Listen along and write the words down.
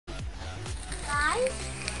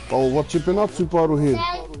Oh, what you been up to, Bottlehead?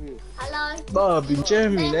 Hello. No, I've been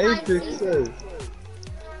jamming Apex.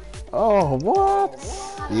 Oh, what?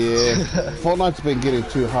 Yeah, Fortnite's been getting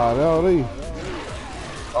too hard out, eh?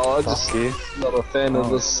 Oh, I just not a fan of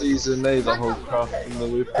this season, the whole crafting the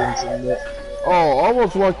weapons and that. Oh, I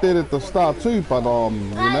was like that at the start too, but you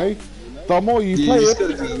know, the more you play you it, just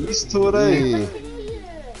gotta get used to it, yeah.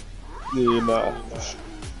 Yeah, nah.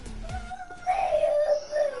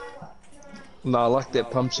 Nah, I like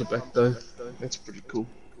that pumps it back though. That's pretty cool.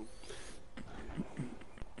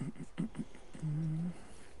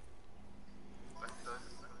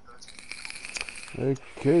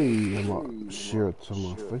 Okay, I might share it to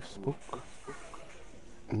my Facebook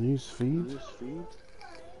news feed.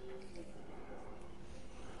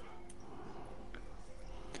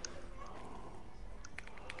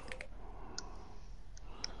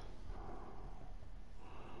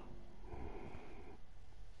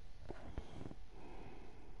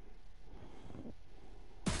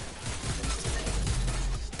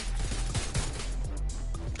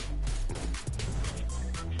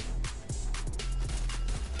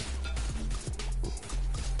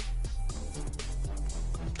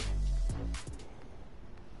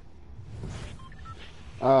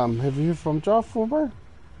 Have you heard from Joffrey, bro?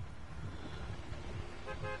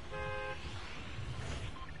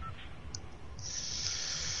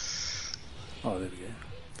 Oh, there we go.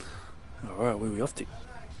 Alright, where are we off to?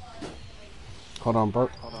 Hold on, bro.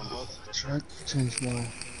 Tried to change my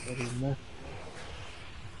map.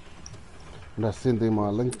 Let's send him my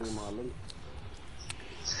links.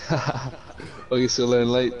 Oh, you're still in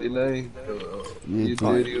late, you know? You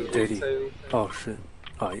dirty. Oh shit.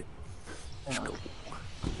 Oh yeah. Let's go.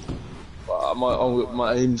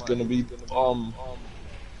 My aim's gonna be bomb.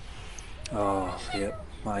 Oh, yep.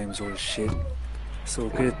 My aim's always shit. It's all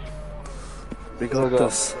good. We I got got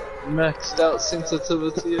this. maxed out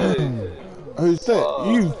sensitivity, Who's that?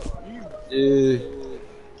 You? Yeah.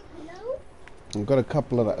 I've got a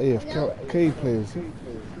couple of the AFK players here.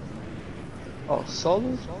 Oh,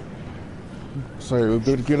 solid? So we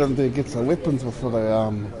better get them there, get some weapons before they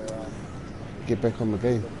get back on the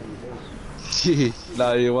game. Yeah.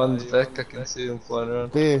 Nah, your one's back, I can see him flying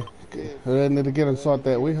around. There, we need to get inside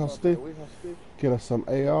that warehouse there. Get us some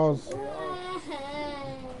ARs.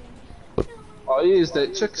 Oh yeah, is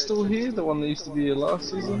that chick still here? The one that used to be here last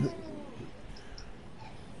season?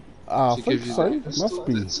 I think so, must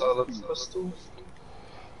be. That silent pistol?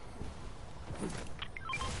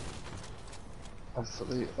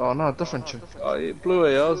 Hopefully. Oh no, different chick. Oh yeah, blue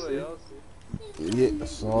ARs here. Yeah,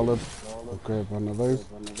 solid. I'll grab one of those.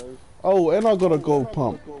 Oh, and I got a gold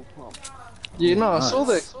pump. Yeah, no, I saw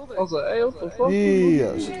that. I was like, hey, what the fuck?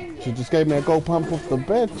 Yeah, she just gave me a gold pump off the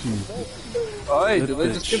bat. Oh, hey, do they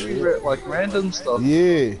just give me like random stuff?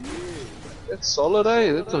 Yeah. That's solid,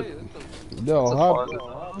 eh? That's a. No, hard.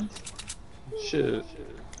 Shit.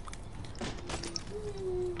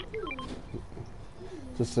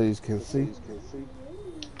 Just so you can see.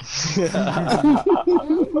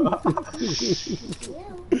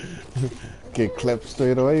 Get clapped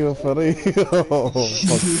straight away with it. Oh,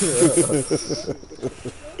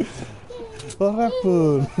 what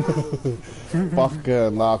happened?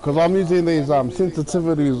 Fucking nah, cause I'm using these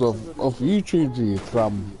sensitivities of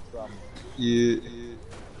YouTube. Yeah.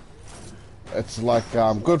 It's like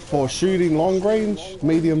good for shooting long range,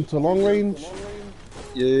 medium to long range.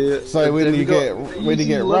 Yeah. So when you get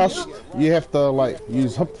rushed, you have to like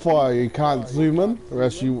use hip fire. You can't zoom in, or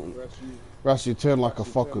else you turn like a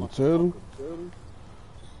fucking turtle.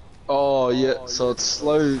 Oh yeah, so it's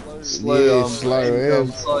slow. Yeah, slow.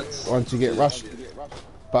 Once you get rushed,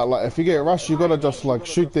 but like if you get rushed, you gotta just like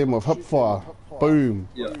shoot them with hip fire, boom,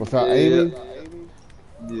 without aiming.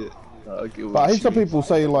 Yeah. But I hear some people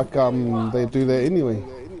say like they do that anyway.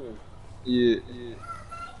 Yeah.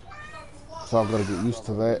 So I've got to get used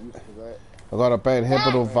to that. I got a bad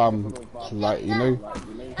habit of like you know,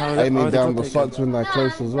 aiming down the sights when they're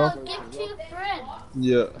close as well.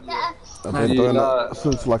 Yeah. I've been doing it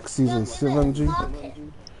since like season 7, G. I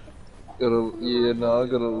gotta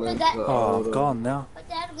learn to. Oh, I'm gone now.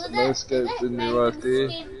 No scope in me right there.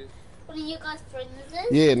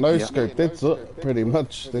 Yeah, no scope. That's it. Pretty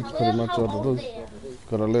much. That's pretty much what it is.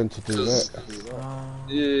 Gotta learn to do that.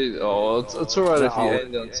 Yeah. Oh, it's alright if you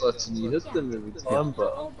aim down sights and you hit them every time,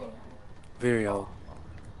 but. Very old.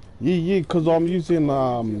 Yeah, cause I'm using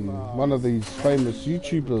one of these famous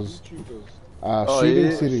YouTubers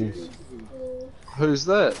shooting settings. Who's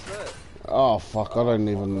that? Oh fuck, I don't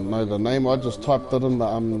even know the name. I just typed it in the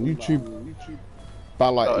YouTube.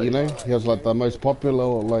 But like, you know, he was like the most popular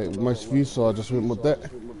or like most views, so I just went with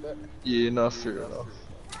that. Yeah, no, fair enough.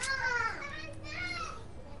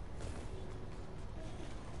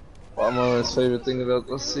 My most favourite thing about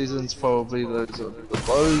this season's probably those the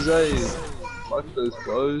blows, eh? Like those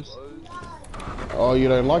blows. Oh, you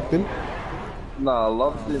don't like them? Nah, I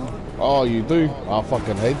love them. Oh, you do? I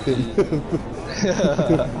fucking hate them.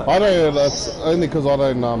 I don't. That's only because I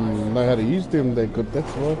don't know how to use them. They're good. That's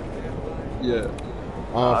why. Yeah.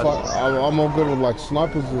 I'm all good with like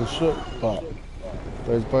snipers and shit, but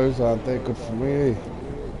those bows aren't that good for me.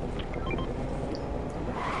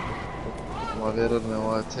 My bad, I don't know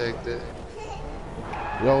why I tagged it.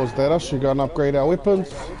 Yo, is that us? Should go and upgrade our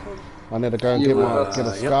weapons? I need to go and get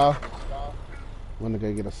a scar. I'm gonna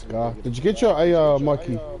go get a scar. Did you get your AR,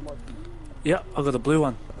 Mikey? Yeah, I got a blue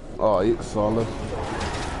one. Oh, yeah, solid.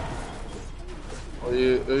 Oh,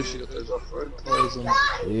 you should got those off-road clothes on.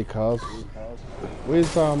 Yeah, cuz.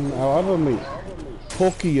 Where's our other mate?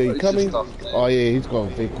 Porky, are you coming? Oh yeah, he's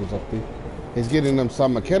got vehicles up there. He's getting them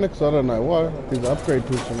some mechanics, I don't know why. There's an upgrade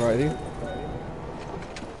person right here.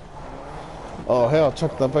 Oh hell, I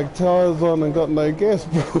chucked the big tires on and got no gas,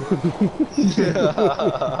 bro.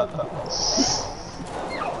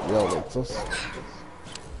 Yo, that's us.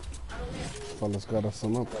 Fella's got us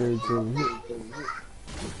some upgrades over here.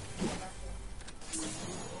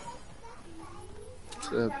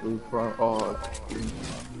 Oh,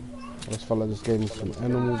 This fella just gave me some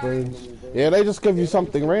animal bones. Yeah, they just give you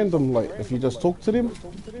something random, like if you just talk to them.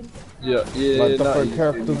 yeah. Like different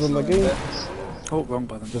characters in the game. Oh, wrong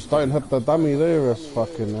button. Just don't hit the dummy there, it's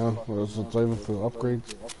fucking now. It's over for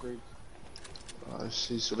upgrades.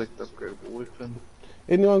 She select upgradable weapon.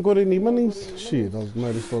 Anyone got any minis? Shit, I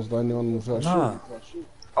noticed I was the only one without shit.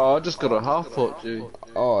 Oh, I just got a half pot, G.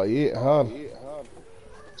 Oh yeah, hard.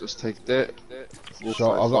 Just take that.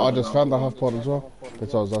 Sure, I just found the half pot as well.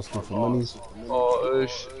 That's why I was asking for minis. Oh,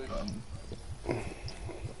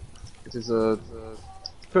 it is a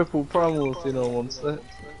purple primal if anyone wants that.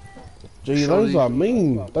 Gee, those are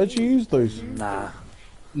mean. Don't you use those? Nah.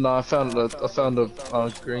 No, I found a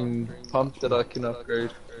green pump that I can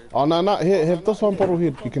upgrade. Oh no, here, have this one bottle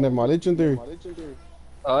here. You can have my legendary.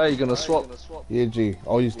 Oh, you're gonna swap? Yeah, G,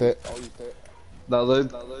 I'll use that. No,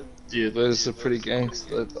 those are pretty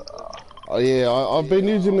gangster. Oh yeah, I've been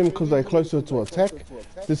using them because they're closer to attack.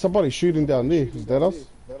 There's somebody shooting down there. Is that us?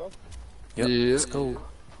 Yep, Yeah. let's go.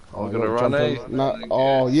 Oh, I'm gonna run, eh? Nah,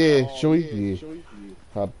 oh yeah, shall we? Yeah.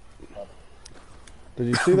 Hard. Did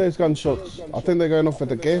you see those gunshots? I think they're going off at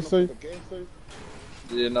the gas though.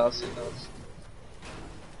 Yeah, nice.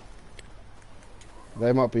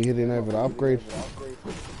 They might be heading over to upgrade.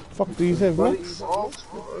 Fuck, do you have max?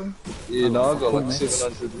 Yeah, no, I got like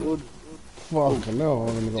 700 wood. Fucking hell,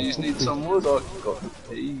 I've only got Do you 50. need some wood? I got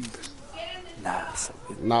heaps. Nah, so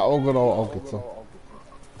good. Nah, all good, I'll get some.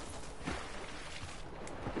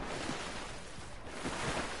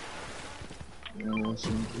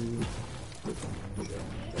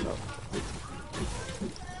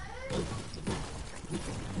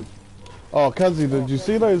 Oh, Kazi, did you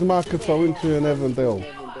see those markets I went to in Avondale?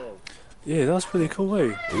 Yeah, that was pretty cool,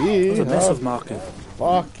 eh? Yeah, It was a massive market.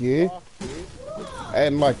 Fuck yeah.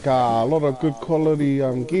 And like a lot of good quality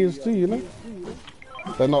gears too, you know?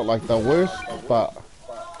 They're not like the worst, but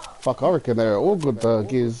fuck, I reckon they're all good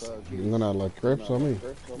gears. I'm gonna like grab some here.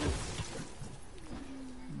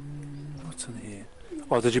 What's in here?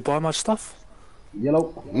 Oh, did you buy much stuff?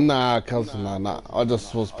 Yellow. Nah, cousin, nah. I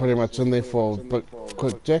just was pretty much in there for a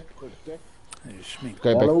quick jack. Hey, Schmink.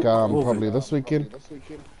 Go back probably this weekend.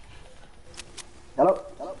 Hello.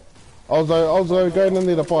 I was going in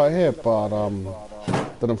there to buy a hat, but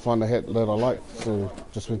didn't find a hat that I liked, so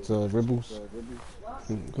just went to Rebels.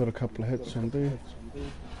 Got a couple of hats on there.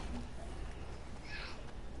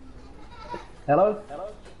 Hello.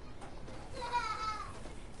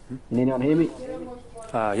 Can anyone hear me?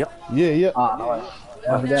 Yep. Yeah. No.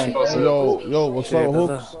 How's it going? Yo, what's up,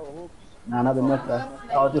 Hawks? Nah, nothing much though.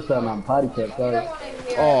 I was just party chat, sorry.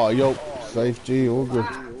 Oh, yo, safe G, all good.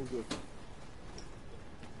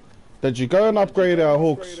 Did you go and upgrade our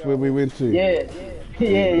Hawks where we went to? Yeah.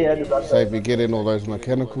 I just upgraded. Save you getting all those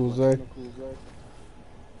mechanicals, eh?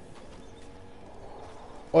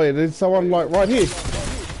 Oh yeah, there's someone like right here.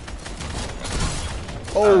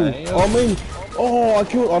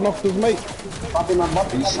 I knocked his mate. Bumping my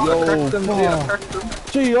butt. Yo, fuck.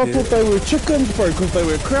 Gee, I thought they were chickens, bro, because they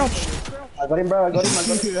were crouched. I got him, bro. I got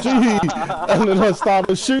him. Gee, and then I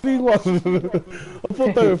started shooting one. I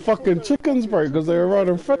thought they were fucking chickens, bro, because they were right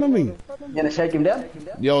in front of me. You gonna shake him down?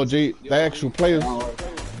 Yo, G, the actual players,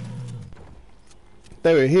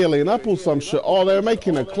 they were healing up or some shit. Oh, they were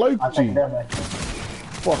making a cloak, I'll take G. him down, mate.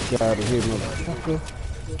 Fuck out of here, motherfucker.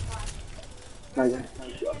 Okay.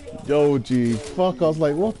 Yo, G, fuck, I was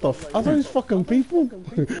like, what the are those fucking people?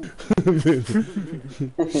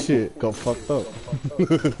 Shit, got fucked up.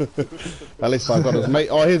 At least I got his mate.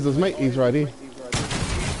 Oh, here's his mate, he's right here.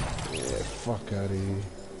 Yeah, fuck out of here.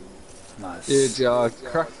 Nice. Yeah, G, I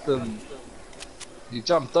cracked them. He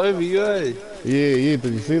jumped over you, eh? Yeah,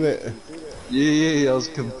 did you see that? Yeah, I was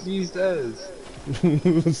confused as.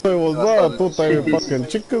 So was I thought they were fucking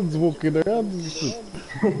chickens walking around and shit.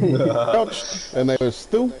 Crouched, and they were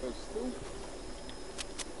still.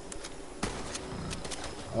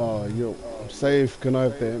 Oh, yo, I'm safe. Can I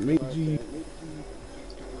have that meat, G?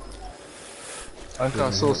 I think I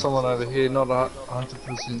saw someone over here, not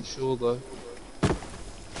 100% sure though.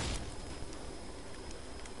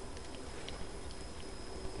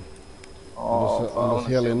 I'm just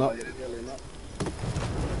healing up.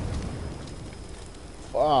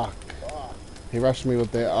 Fuck. He rushed me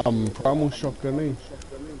with that primal shotgun, eh?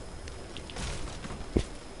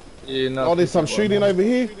 Yeah, no. Oh, there's some shooting over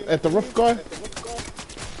here at the roof guy.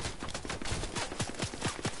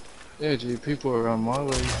 Yeah, G, people around my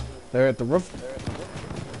way. They're at the roof.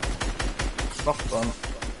 Knocked on.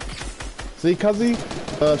 See, Cuzzy,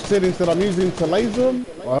 the settings that I'm using to laser him,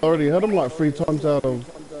 I already hit him like 3 times out of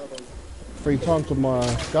 3 times with my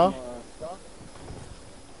scar.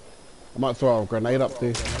 I might throw a grenade up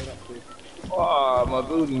there. Ah, my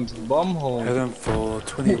building's bomb hole. Hit him for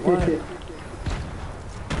 21.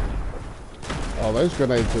 Oh, those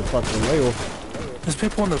grenades are fucking way off. There's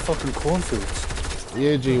people in the fucking cornfields.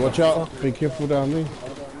 Yeah, G, watch out. Be careful down there. I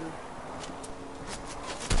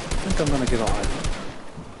think I'm gonna get a hide.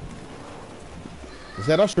 Is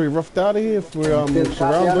that us? We roughed out of here if we're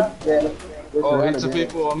surrounded? Yeah. Oh, heaps of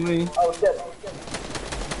people on me. Oh shit.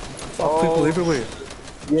 Fuck, people everywhere.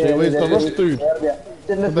 Yeah, Gee, where's the roof dude?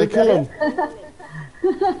 Did they kill him?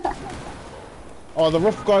 Oh, the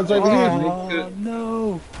roof guy's over here. Oh,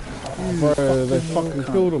 no. Bro, they fucking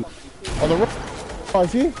killed him. Oh, the roof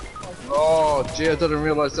guy's here? Oh, gee, I didn't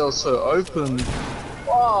realise that was so open.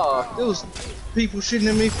 Fuck, there was people shooting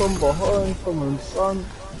at me from behind, from in front.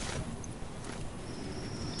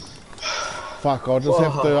 Fuck, I'll just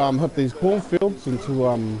have to hit these cornfields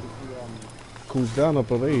until cools down a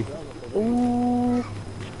bit, eh? Ooh.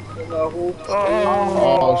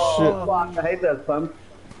 Oh shit. Fuck, I hate that pump.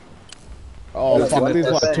 Oh fuck,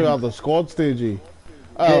 there's like 2 other squads there, G.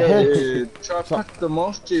 Yeah, Hawks. try to pack them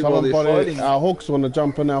off, G, while they're Somebody, fighting. our Hawks want to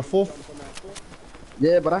jump in our 4th.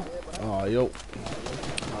 Yeah, bruh. Oh, yo.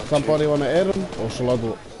 Somebody want to add him, or shall I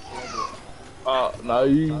do it? No,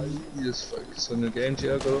 you just focus on your game, G,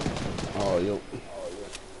 I got it. Oh, yo.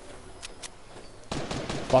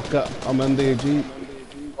 Fuck it, I'm in there, G.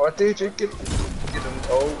 Right there, G, get him,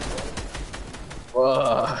 oh.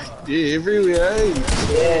 Wow, yeah, everywhere, eh?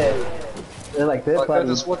 Yeah. They're like this, Like, I buddy.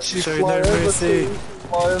 just watch you Show fly no over mercy. to,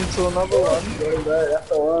 fly into another one. That's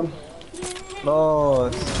the one.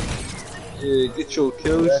 Nice. Yeah, get your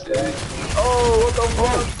kills, G. Oh, what the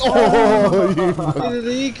fuck? Oh, you Where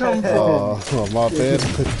did he come from? oh, my bad.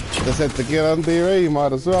 Just had to get under there, eh? You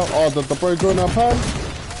might as well. Oh, did the bro join our party?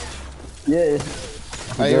 Yeah.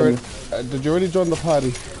 Hey, did you already join the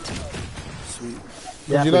party? Sweet.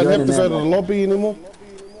 Yeah, You don't have to go to the lobby anymore?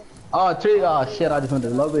 Oh, tree. Oh, shit. I just went to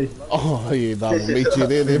the lobby. Oh, yeah, nah, we'll meet you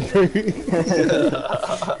there then, bro.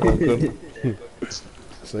 All good.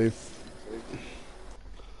 Safe.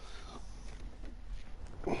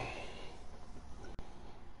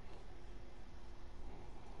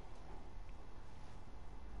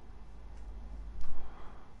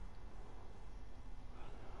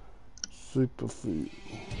 Superfood.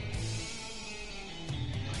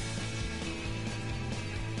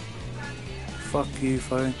 Fuck you,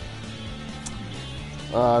 phone.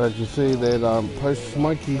 Did you see that post,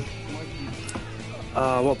 Smokey?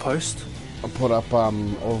 What post? I put up what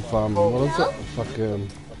is it? Fucking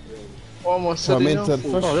Oh, my city fermented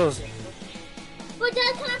now. fish. Oh, that was... What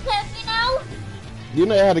does happen, you know? You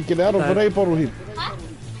know how to get out of it, eh, Bottlehead?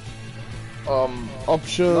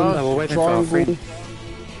 Option, No, we're waiting for our triangle, friend.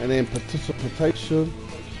 and then participation.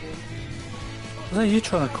 Was that you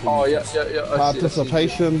trying to call Oh, me? yeah. I see, I see.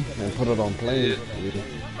 Participation, and put it on play. Yeah.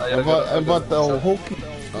 Oh, yeah, I got it, I Invite got the it. old hooky.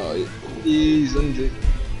 Oh, yeah. He's injured.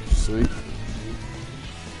 Sweet.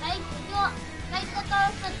 Like the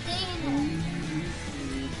ghost of Dino.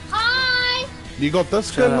 Hi! You got this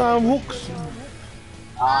Shut skin, up. Hooks?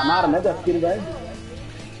 Not another skin, guys.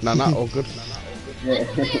 Nah, all good.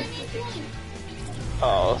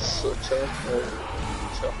 Oh, such a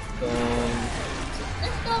Let's go.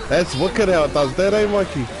 That's wicked how it does that, eh,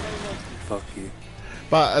 Mikey? Fuck you.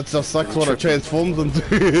 But it just sucks what it transforms into.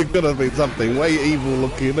 It could have been something way evil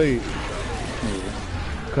looking, eh?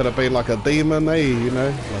 Could have been like a demon, eh? You know,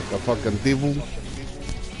 like a fucking devil.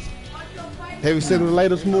 Have you seen the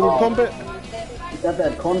latest Mortal Kombat? You got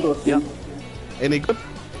that Condor skin. Yep. Any good?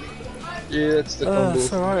 Yeah, that's the combo.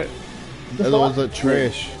 It's alright. Or was it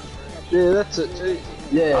trash? Yeah, that's it, G.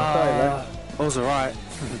 Yeah, sorry, man. It was alright.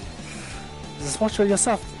 Just watch it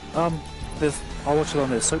yourself. I'll watch it on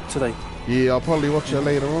their soap today. Yeah, I'll probably watch it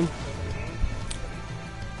later on.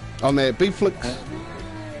 On that Beeflix.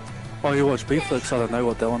 Oh, you watch Beeflix? I don't know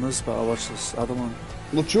what that one is, but I watched this other one.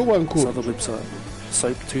 What's your one This called? other website.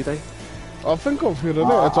 Soap Today. I think I've heard of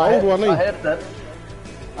that. It's an old one, I eh? heard that.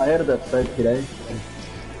 I heard that soap today.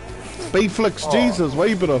 Beeflix, Jesus,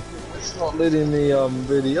 way better. It's not letting me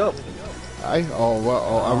ready up. Hey, oh,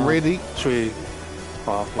 well, I'm ready. Should we...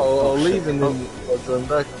 I'll shit. leave and then I'll join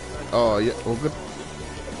back. Oh, yeah, all good.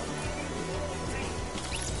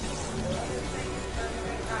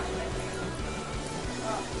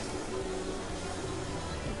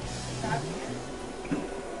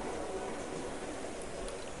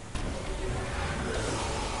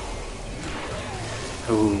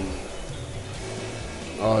 Ooh.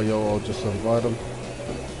 Oh, yo, I'll just invite him.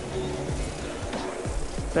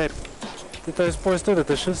 Babe, did those boys do the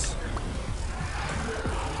dishes?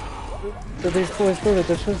 Did these boys do the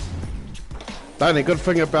dishes? The only good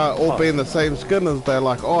thing about all being the same skin is they're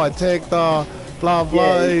like, oh, I tagged blah blah,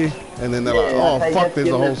 Yeah. and then they're Yeah, like, oh I tag fuck, that there's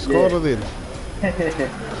a skin, whole that's- squad yeah. of them.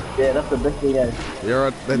 Yeah, that's the big thing, eh? Yeah,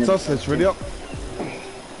 right, that's us, let's ready up.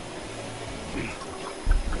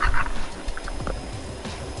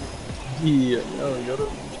 Yeah, no, I got it.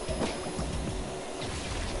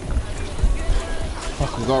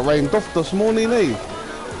 Fuck, we got rained off this morning, eh?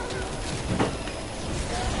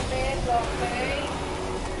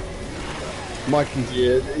 Mikey,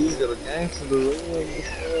 Yeah, he's got a gangster to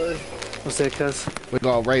the What's that, cuz? we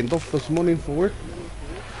got rained off this morning for work.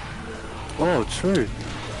 Oh, true.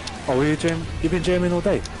 Oh, you been jamming all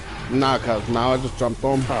day? Nah, cuz, nah, I just jumped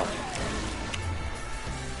on. Oh.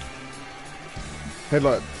 Had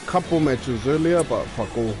like a couple matches earlier, but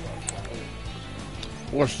fuck all.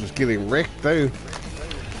 Was just getting wrecked, though.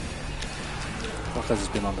 Fuck, I've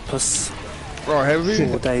just been on the piss. Oh, have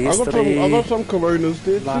you? All day I yesterday. got some Coronas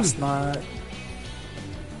there too. Last night.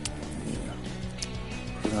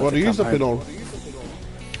 What are you sipping on?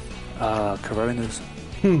 Coronas.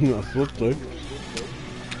 I thought so.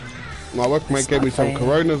 My workmate gave me some Nothing.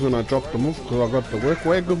 Coronas and I dropped them off because I got the work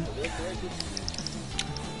wagon.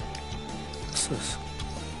 What's this?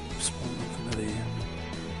 Responding familiar.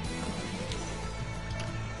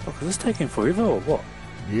 Fuck, is this taking forever or what?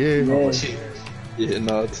 Yeah. Yeah. Yeah,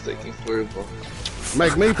 no, it's taking forever.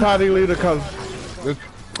 Make me party leader cuz.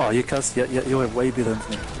 Oh, you cuz, yeah, you're way better than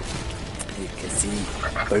me. You can see.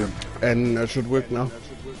 Boom. And it should work now.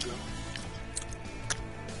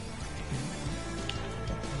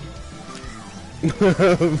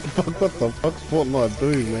 Fuck, what the fuck's Fortnite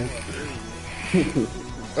doing, man?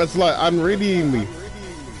 It's like unreadying me.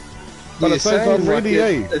 But Yeah, it says I'm same, ready,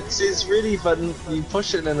 like eh? it says ready, but you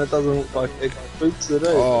push it and it doesn't, like, it boots it, eh?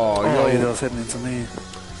 Oh, Oh, yeah, that yo. was happening to me.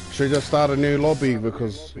 Should just start a new lobby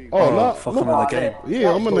because... Oh, Oh, no. fuck, I'm in the game.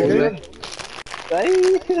 Yeah, I'm in the game.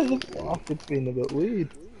 Hey, fuck, it's been a bit weird.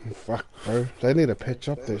 Fuck, bro. They need to patch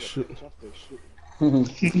up that shit.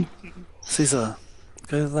 Caesar,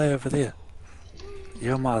 go lay over there.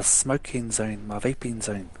 You're in my smoking zone, my vaping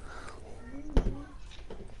zone.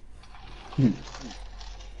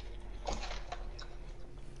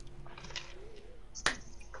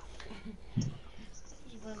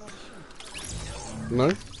 No?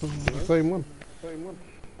 This is the same one.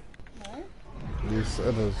 Yes,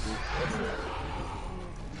 it is.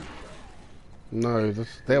 No,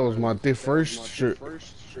 that was my Death Roast shirt.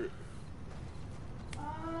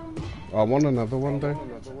 I want another one though.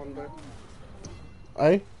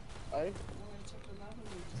 Eh?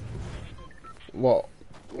 What?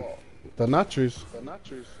 The nachos?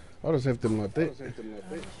 I just have them like that.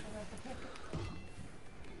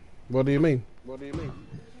 What do you mean?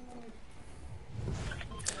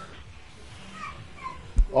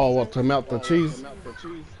 Oh, what, to melt the cheese?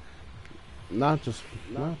 Nah, it's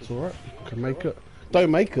alright. Can make it.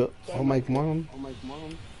 Don't make it. I'll make mine.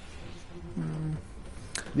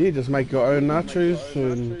 Yeah, just make your own nachos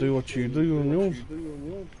and do what you do on yours.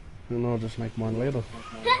 And I'll just make mine later.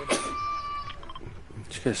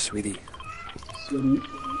 Just go, sweetie. I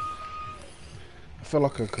feel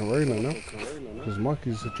like a Corona now. Because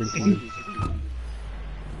Mikey's drinking.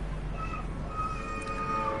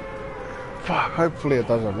 Fuck, hopefully it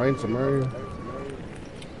doesn't rain tomorrow.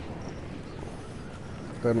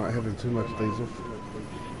 They're not having too much days off.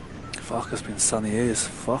 Fuck, it's been sunny as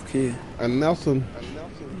fuck, yeah. And Nelson.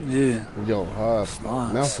 Yeah. Yo, hard.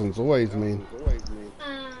 Nice. Nelson's always mean.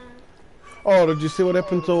 Uh, Oh, did you see what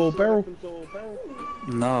happened to old Beryl?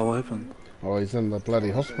 No, what happened? Oh, he's in the bloody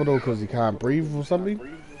hospital because he can't breathe or something.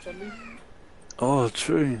 Oh,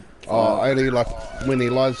 true. Oh, only like when he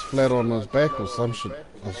lies flat on his back or some shit.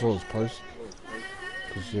 I saw his post.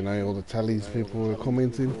 Because, you know, all the tallies people were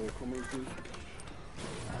commenting.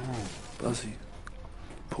 Buzzy.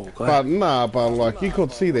 Poor guy. But nah, but like, you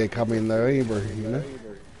could see that coming though, eh, bro, you know?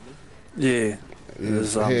 Yeah.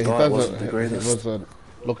 His he diet wasn't the he greatest. wasn't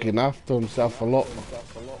looking after himself a lot.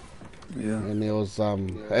 Yeah. And he was,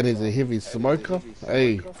 and he's a heavy smoker.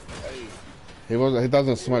 Hey. He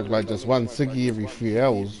doesn't smoke like just one ciggy every few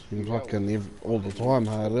hours. He's fucking all the time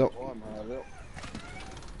hard out.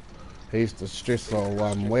 He used to stress old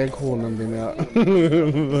Waghorn and them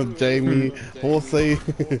out. Jamie, Horsey.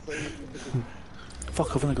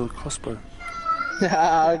 Fuck, I've only got a crossbow.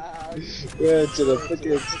 Yeah, to the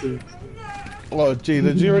fucking. Oh gee,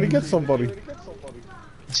 did you already get somebody?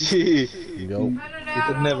 Gee, Yo. he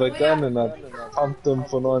didn't have a gun and I pumped him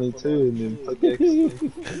for 92 and then pickaxe.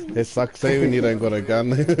 It sucks eh when you don't got a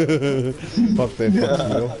gun. Fuck that, fucks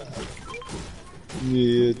me off.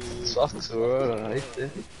 Yeah, it sucks, alright, I hate that.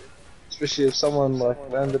 Especially if someone like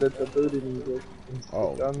landed at the building with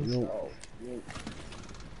Oh, guns. yo.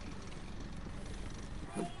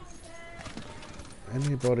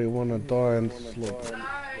 Anybody wanna die and slip?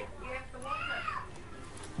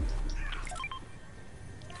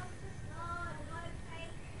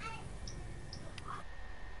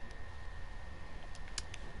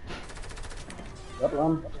 That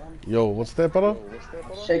one. Yo, what's that, brother?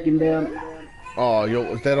 Shaking down. Oh, yo,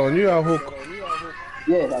 is that on you, Hook?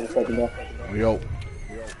 Yeah, that was shaking down. Yo.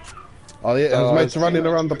 Oh yeah, his mates are running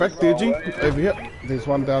around the back there, G. Over here. There's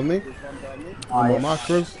one down there. Oh, On my yeah.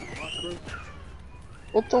 markers.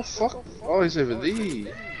 What the fuck? Oh, he's over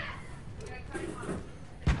there.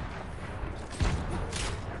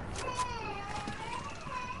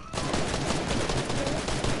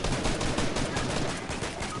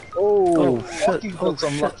 Oh, fuck, he's got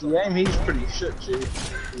some lucky aim. He's pretty shit, G.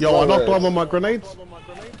 Yo, I knocked one of my grenades.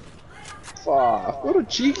 Fuck, what a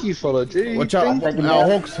cheeky fella, G. Watch out. Take him Our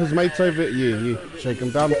down. Hawks, his mates over here. Yeah, shake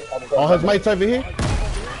him down. Oh, his mates over here.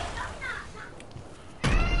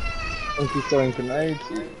 I think he's throwing grenades.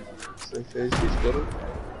 So in case he's got it.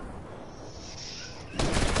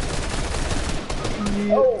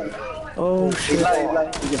 Oh, He's shit.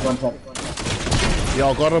 like, he just one tap. Yo,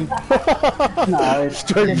 I got him. No, it's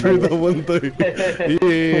Straight through the window.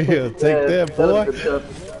 Yeah, take that, boy.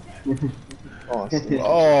 Oh, shit.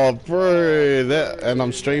 Oh, bro, that, and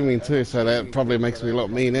I'm streaming too, so that probably makes me look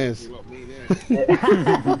mean as.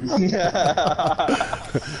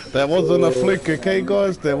 That wasn't a fluke, okay,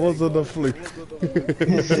 guys? That wasn't a fluke.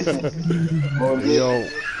 Yo,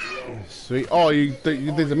 sweet. Oh,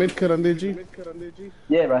 there's a med kit on there, G?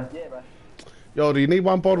 Yeah, bro. Yo, do you need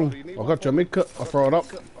one bottle? I got your med kit. I'll throw it up.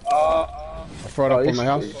 I'll throw it up on the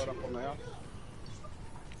house.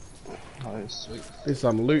 Oh, sweet. There's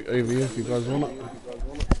some loot over here if you guys want it.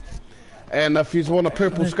 And if you want a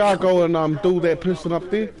purple scar, go and do that person up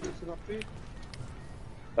there.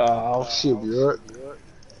 Oh, shit, be right.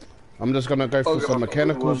 I'm just gonna go for some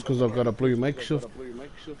mechanicals because I've got a blue makeshift.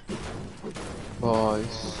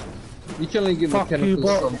 Nice. You can only give Fuck you,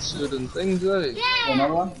 mechanicals bro. on certain things, eh?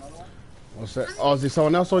 Another one? What's that? Oh, is there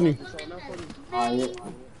someone else on you? Oh, yeah.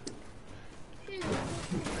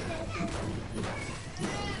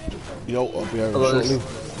 Yo, I'll be over Are shortly.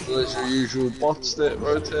 those your usual bots that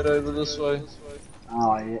rotate over this way?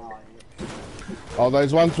 Oh, yeah. Oh,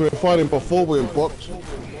 those ones we were fighting before we were bots.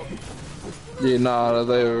 Yeah, nah,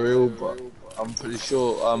 they were real, but I'm pretty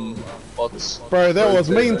sure bots. Bro, that was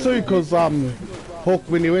rotate mean over. too because Hawk,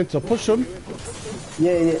 when you went to push him,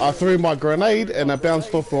 Yeah, yeah. I threw my grenade and it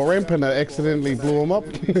bounced off the ramp and it accidentally blew him up.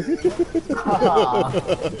 That's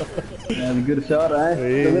a good shot, eh?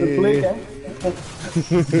 It's a little flick, eh?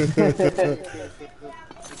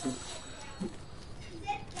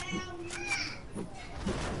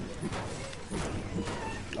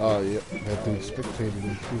 Oh, yeah, that thing spectated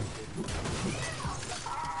me too.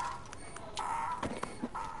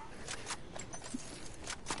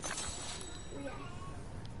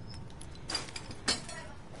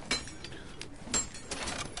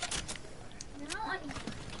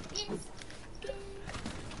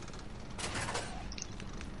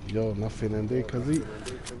 Yo, nothing in there, Kazi.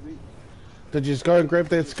 Did you just go and grab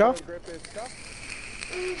that scarf?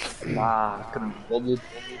 Nah, couldn't be bothered.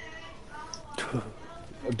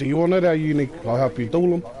 Do you want it? How unique? I'll help you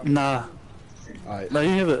duel them. Nah. Alright. No, you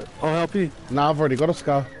have it. I'll help you. Nah, I've already got a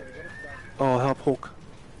scarf. Oh, help Hawk.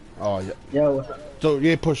 Oh, yeah. Yo, So,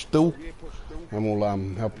 yeah, push through, and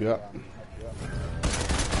we'll help you out.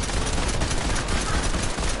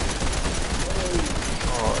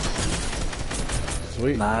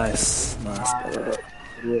 Sweet. Nice. Nice.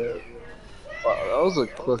 yeah. Wow, that was a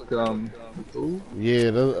quick duel.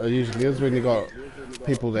 Yeah, that usually is when you got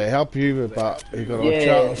people that help you, but you gotta watch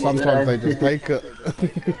Yeah, out. Sometimes they just take it.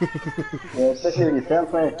 Yeah, especially when you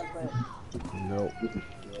self-play. No.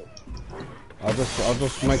 I'll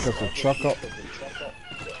just make us a truck up.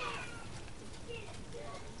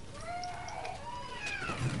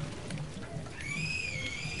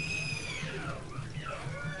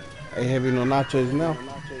 Are you having no nachos now?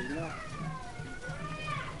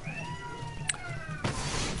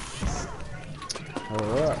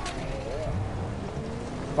 Alright.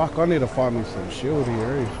 Fuck, I need to find me some shield here,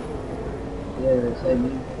 eh? Yeah,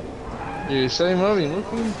 same. Yeah, same movie,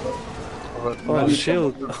 looking. Oh,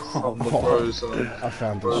 shield. On the pros, I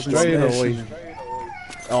found it Bro, straight smashing away. him.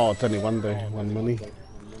 Oh, it's only one day, 1 money.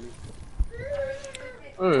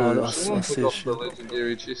 Oh, that's- someone I see took off shit. the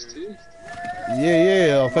legendary chest here.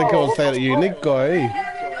 Yeah, I think it was that unique guy,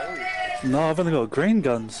 eh? No, I've only got green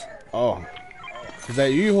guns. Oh. Is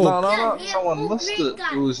that you, No, Hawk? no, no, someone missed it.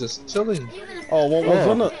 It was just chilling. Oh, what was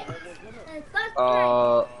in it?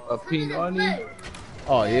 A P90,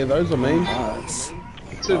 Oh, yeah, those are me. Nice.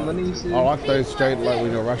 2 minis I here. like those straight, like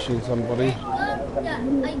when you're rushing somebody.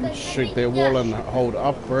 Shoot their wall and hold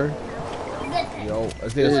up, bro. Yo,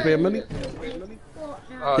 is there a spare mini?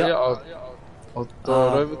 Yeah, I'll throw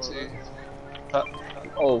it over to you.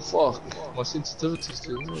 Oh, fuck. My sensitivity's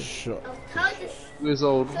too low. Sure. Where's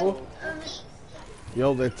old Hawk?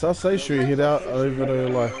 Yo, that's us, eh? Should we head out over to,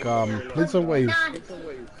 like, Pleasant Ways?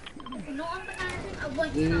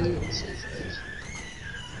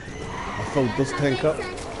 I filled this tank up.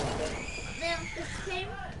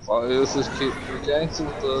 Oh, let's just keep the gangster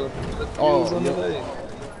with the Oh, kills on the day.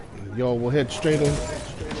 Yo, we'll head straight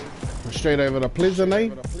over to Pleasant, eh?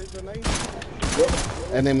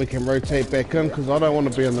 And then we can rotate back in, because I don't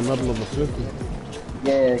want to be in the middle of the circle.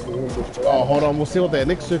 Yeah, Oh, hold on, we'll see what that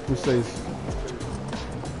next circle says.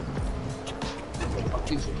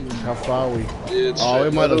 How far are we? Yeah, it's Oh, we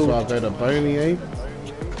straight might as middle. well go to Boney, eh?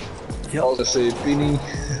 I was gonna say Benny.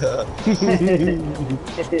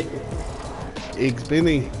 Eggs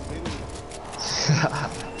Benny.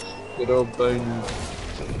 Good old Boney.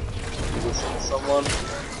 Someone.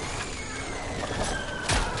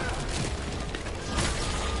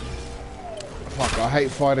 Fuck, I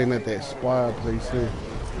hate fighting at that spire PC.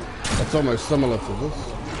 It's almost similar to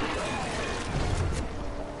this.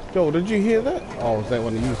 Yo, did you hear that? Oh, was that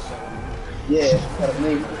one of you? yeah, that's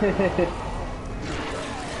me.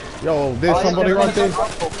 Yo, there's somebody right there.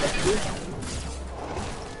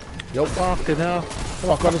 Yo, Fucking hell.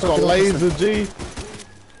 fuck, I just got laser, G.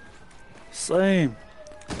 Same.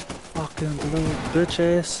 Fucking little bitch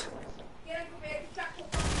ass.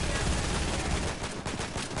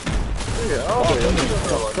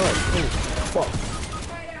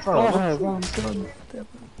 Oh, wrong gun. Damn it.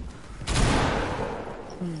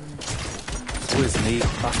 It's always me.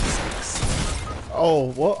 Fuck sakes.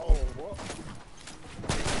 Oh, what?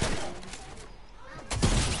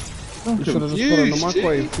 You should have just put it in the confused,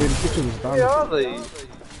 microwave. 10 seconds Where done. are they?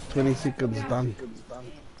 20 seconds done.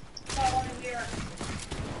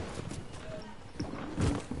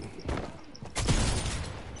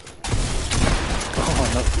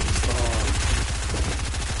 Oh, no.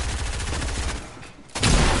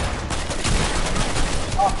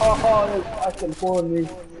 Oh, they're fucking pulling me.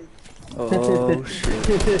 Oh, shit.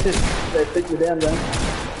 They took me down, man.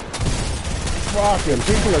 Fucking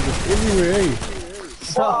people are just everywhere, eh?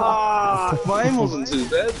 Fuck! My aim wasn't too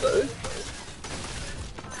bad though.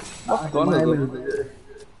 What gun is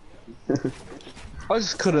it? I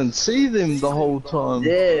just couldn't see them the whole time.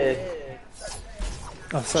 Yeah,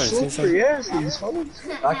 Oh, sorry. So See something? free ass these fellas.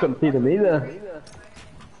 I couldn't see them either.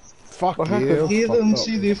 Fuck Like I yeah. could hear fucked them, up.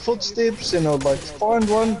 see their footsteps, and I'd like find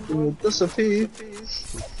one and it'd disappear.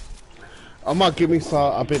 I might give me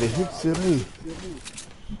a bit of headset, eh?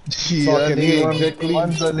 Yeah, I can hear exactly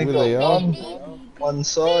mine's only where got they are. one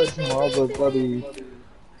side, my other bloody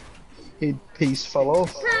headpiece fell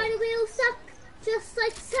off. Party wheel suck, just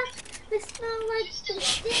like suck. They smell like the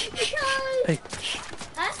stinky toes. Hey,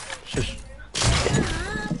 Huh? shush.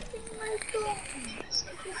 Ah, like it's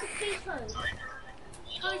potatoes.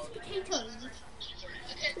 Oh, it's potatoes.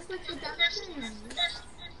 It's like the dumpling.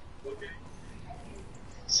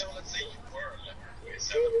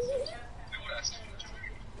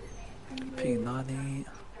 P90.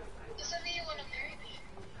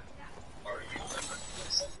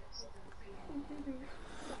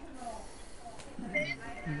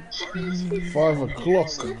 5 o'clock.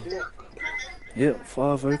 Yep,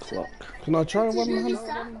 5 o'clock. Can I try one?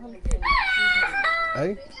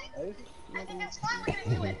 Hey?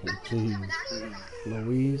 Jeez.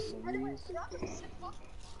 Louise.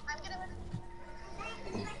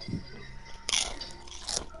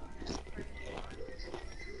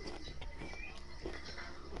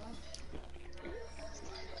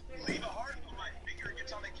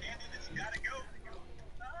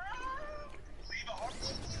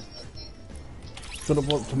 Should have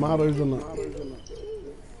bought tomatoes in it.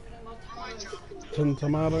 10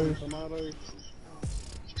 tomatoes.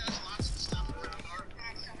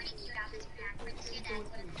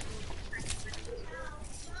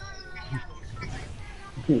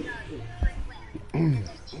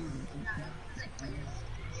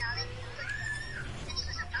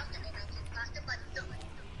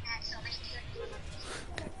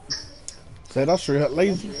 Say that's true,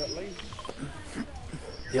 lazy.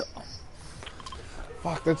 Yep.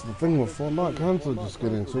 Fuck, that's the thing with Fortnite. Cunts are just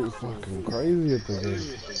getting so fucking crazy at the game.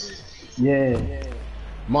 Yeah.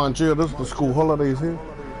 Mind you, this is the school holidays here.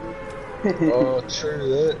 Oh, true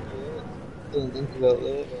that. Didn't think about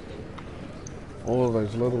that. All of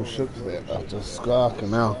those little ships there are just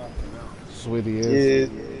scarking out. Sweaty ass. Yeah.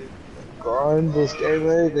 Grind this game,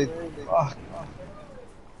 eh? They fuck.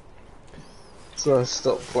 So I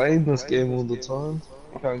stopped playing this game all the time.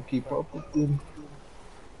 Can't keep up with them.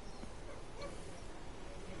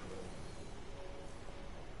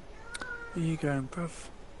 Where you going, bruv?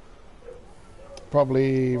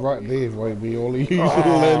 Probably right there where we all use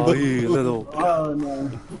Oh, landed. you little... Oh no.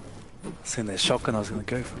 Seen that shotgun, I was gonna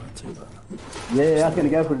go for it too, but... Yeah, I was gonna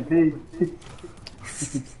go for the too.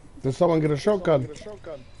 Did someone get a shotgun?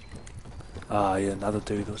 Ah, yeah, another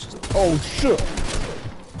dude was just... Oh shit!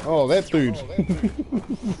 Oh, that dude.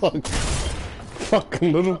 Fuck.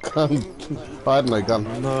 Fucking little cunt. I had no gun.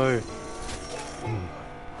 No.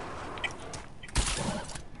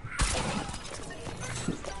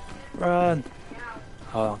 Run!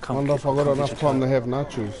 Oh, I can't Wonder if I got enough time to have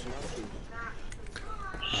nachos.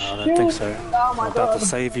 No, I don't think so. Oh my I'm about god. to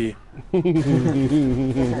save you.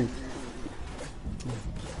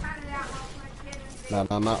 Nah,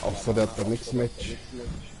 I'll sit out the next match.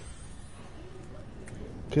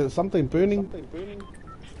 Okay, something burning?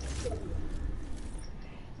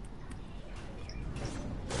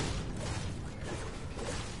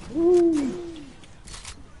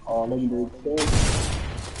 Oh, let me do it.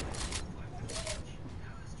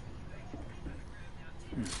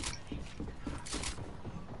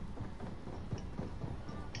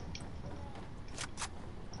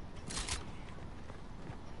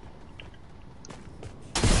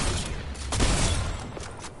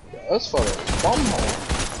 That's fine. Bomb hole.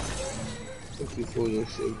 Thank you for your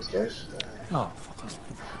shit. Oh, fuck us.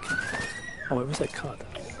 Oh, wait, where's that card?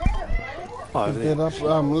 Oh, over Get there. up,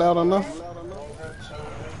 loud enough.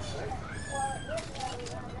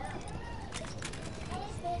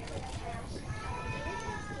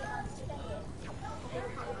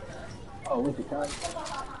 Oh, where's the card?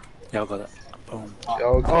 Yeah, I got it. Boom.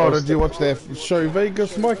 Oh, did you watch that show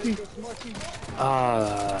Vegas, Mikey?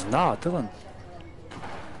 Nah, Dylan.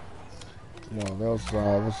 No,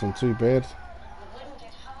 that wasn't too bad.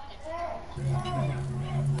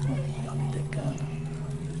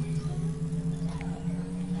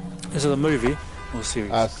 Is it a movie or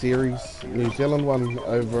series? Series, New Zealand one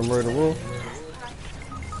over in Rotorua.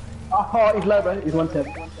 Oh, he's low, bro. He's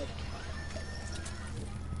 1-7.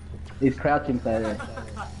 He's crouching, so yeah.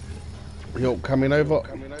 Yo, coming over.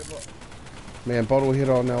 Man, bottle head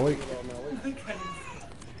on now, week.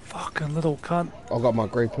 Fucking little cunt. I got my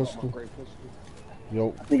grey pistol.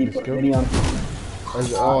 Yo, I think he's let's got go. mini on. Oh,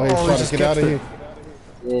 he's Oh, he trying just to get out of kept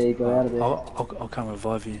here. Yeah, he got out of there. I'll come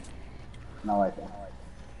revive you. No, I don't.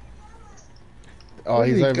 Oh,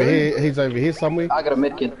 he's he over go? here. He's over here somewhere. I got a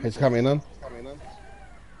medkit. He's coming in.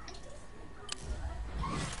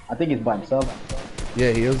 I think he's by himself.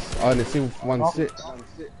 Yeah, he is. I only see one set. Oh,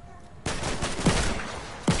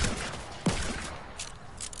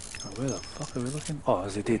 where the fuck are we looking? Oh,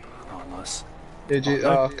 is he dead? Oh, nice. Did you,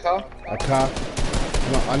 car? A car.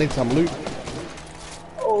 No, I need some loot.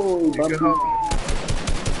 Oh, bumpy.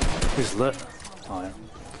 He's lit. Oh, yeah.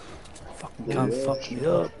 Fucking can't fuck me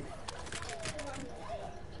up.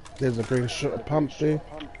 There's a green pump there.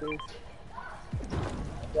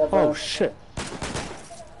 Yeah, Oh, bro. shit.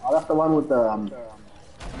 Oh, that's the one with the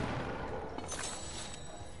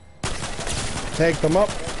Tag them up.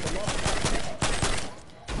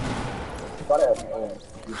 got it.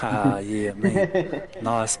 Ah, yeah, me.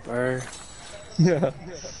 Nice, bro. Yeah.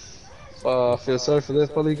 I feel sorry for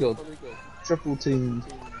that bloody god. Triple team.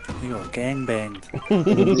 You got gang banged.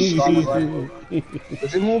 Is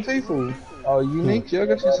it more people? Oh, unique? Yeah, I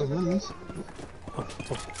got you some minis.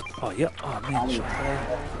 Oh, yeah. Oh, man. Shot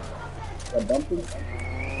there. They're dumping.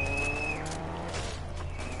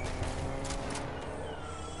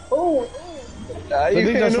 Oh! Nah, Did you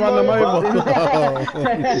he just hitting run them over?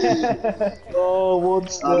 Oh,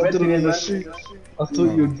 what's that? I'm Didn't messing even it, shoot. I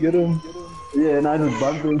thought you'd get him. Yeah, and I was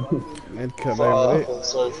bumping. Med cut I over there. felt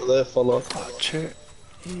sorry for that fella. Oh, chair.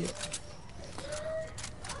 Yeah.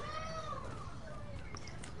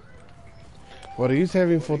 What are you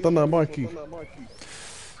having for dinner, Mikey?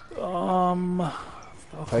 I'm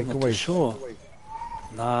Take not away. too sure.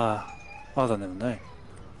 Nah. I don't even know.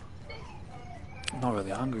 I'm not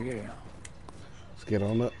really hungry, yeah. Let's get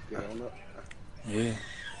on it. Yeah.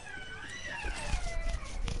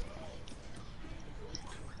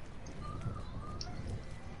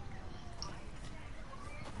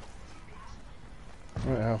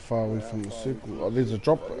 Right, how far are we from the circle? Oh, there's a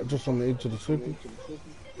drop just on the edge of the circle.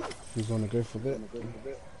 Who's gonna go for that?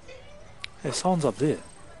 Hey, someone's up there.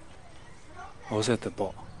 Or was that the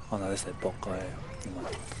bot? Oh no, that's that bot guy. Never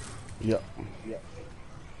mind. Yep.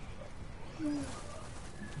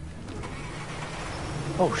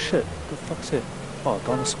 Oh shit, what the fuck's that? Oh,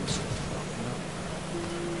 dinosaurs.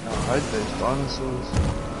 I hate those dinosaurs.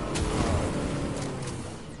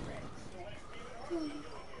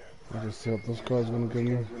 I just see what this guy's gonna give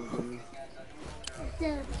me.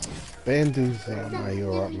 Dum, Bandies. dum, Nah,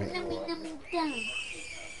 you're alright, dum, mate. dum, dum, dum.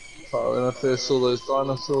 But when I first saw those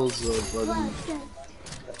dinosaurs, bloody,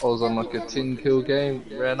 I was on like a 10 kill game,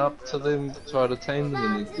 ran up to them, tried to tame them,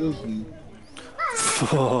 and they killed me.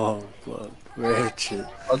 Oh, blood. Wretched.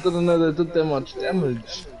 I didn't know they did that much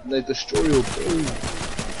damage. They destroy your bow.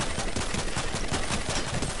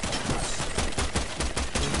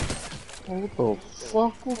 Oh, what the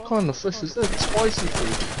fuck? What kind of fish is that? Spicy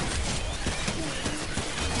fish.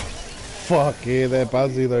 Fuck yeah, they're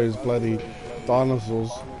buzzy, those bloody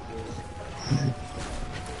dinosaurs.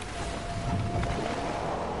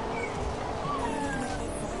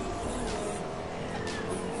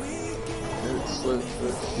 It's slim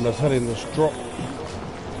fish. I'm just hitting this drop.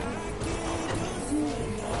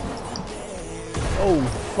 Oh,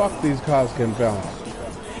 fuck, these cars can bounce.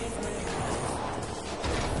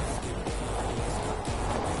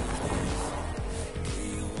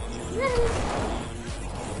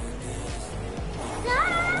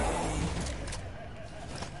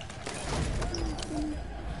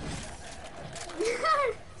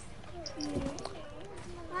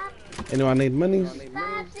 Anyone need minis?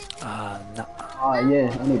 Nah. Ah, yeah,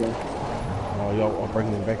 I need that. Oh, yo, I'll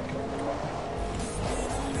bring them back.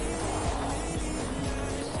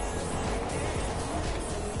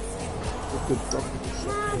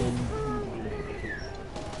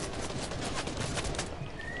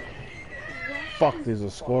 Fuck, there's a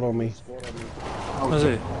squad on me. What's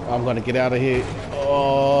it? I'm gonna get out of here.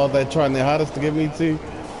 Oh, they're trying their hardest to get me to.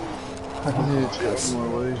 Yeah, check my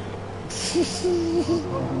way.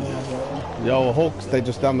 Yo, Hawks, they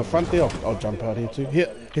just down the front there. I'll jump out here too.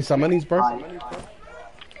 Here's some minis, bro.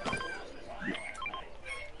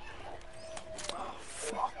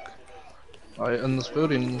 Alright, in this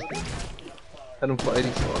building. Hit him for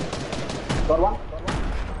 85. Got one?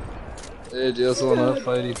 Yeah, just one up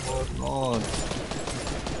for 85. Nice.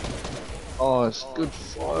 Oh, it's good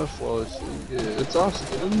fireflies. Yeah, it's us,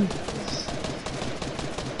 dude.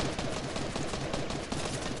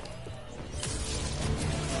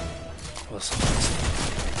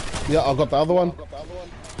 Yeah, I got the other one.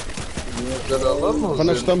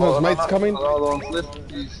 Finished them, his mate's coming. The other one's left,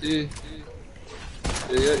 he's here.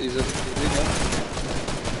 Yeah, he's in the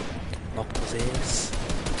Knocked his ass.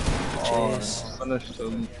 Oh, Jeez. finished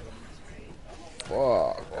him.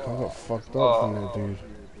 Fuck, I got fucked up from there, dude.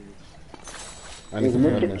 I need to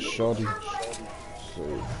put in a shoddy.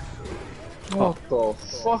 What the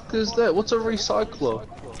fuck is that? What's a recycler?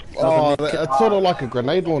 Oh, it's sort of like a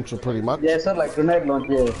grenade launcher, pretty much. Yeah, it's not like grenade launch,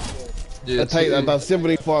 yeah. Yeah, It does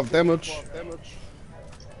 75 damage.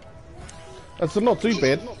 That's not too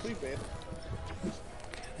bad.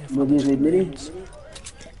 Will these need minis?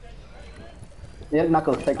 Yeah,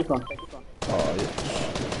 Knuckles, take this one. Oh, yeah.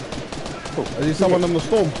 Oh, is there someone in the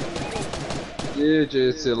storm? yeah, Jay,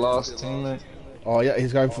 it's your last teammate. Oh, yeah,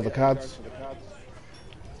 he's going for the cards.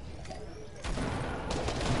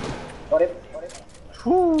 Got it?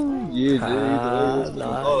 Whew, yeah, Jay,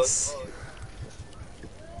 Nice.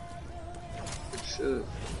 Good shit.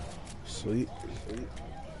 Sweet.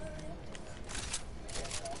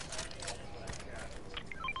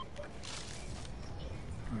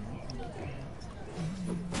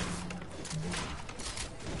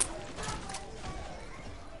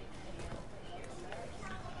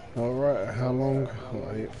 Alright, how long?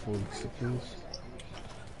 40 seconds.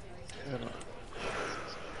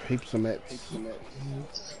 Heaps of mats.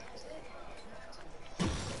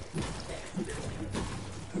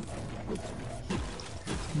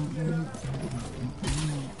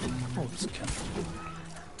 Oh, it's counting.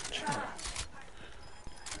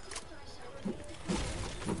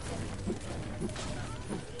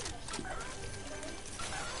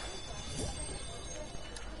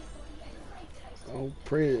 Oh,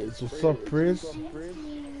 Prez. What's up, Prez?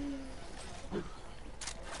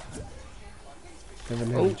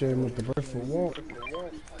 Haven't had a jam with the breath for a while.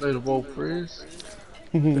 Play the ball, please.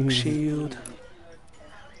 Big shield.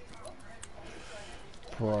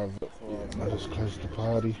 Private. I just closed the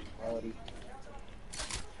party.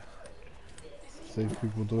 See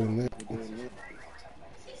people doing that.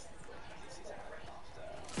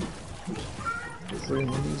 3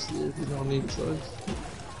 minutes left, you don't need those.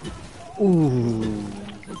 Ooh.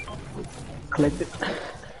 Collect it.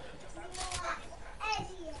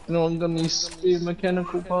 You know, I'm gonna need spare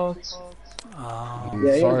mechanical parts.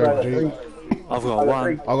 Yeah, Sorry, yeah, G. I've got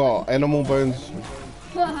one. I got animal bones.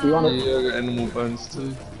 You want it? Yeah, I got animal bones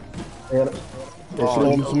too. Yeah.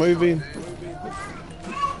 Storm's moving.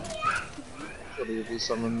 Gotta give you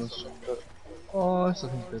some in this. Oh, I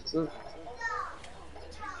think that's it.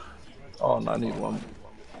 Oh, no, I need one.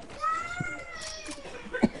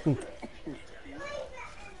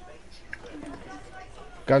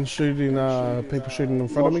 Gun shooting, people shooting in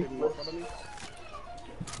front of me.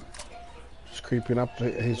 Just creeping up.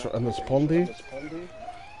 He's in this pond here.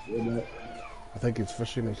 I think he's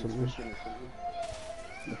fishing or something.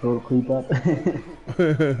 Throw the creep up.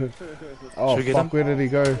 Oh, Should we get fuck, him? where did he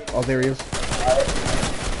go? Oh, there he is.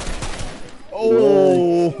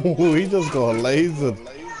 Oh, he just got lasered.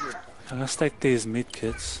 I'm gonna stack these mid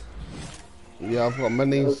kits. Yeah, I've got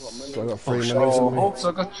minis. I got 3 minis Oh, on me. Hawks,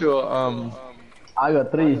 I got your, I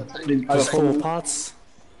got three. I Just got 4 parts.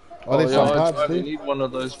 Oh, there's some I parts only too. need one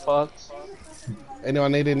of those parts.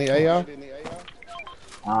 Anyone need any AR?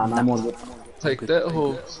 no, I'm on good. Take that,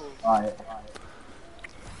 Hawks. Alright.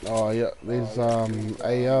 Oh, yeah, there's AR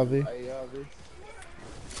there.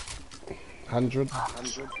 100.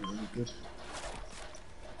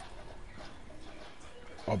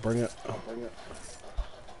 I'll bring it.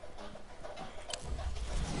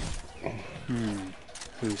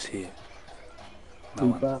 Who's here?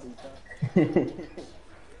 No Creep one. up.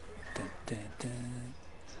 Dun, dun, dun.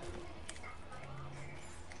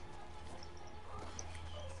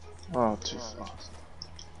 Oh, too fast.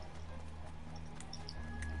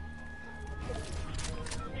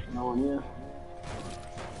 No one here.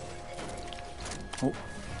 Oh,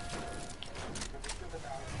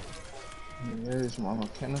 There's my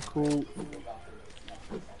mechanical.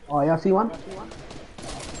 Oh, yeah, see one?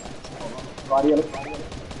 Right here.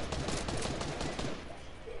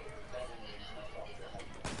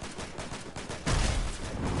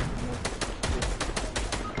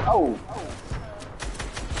 Oh,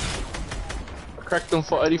 I cracked them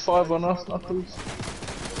for 85 on us, Knuckles.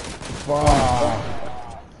 Fuck.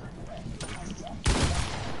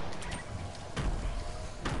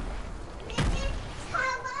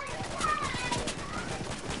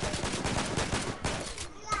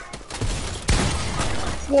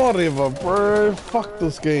 Whatever, bro. Fuck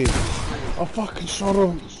this game. I fucking shot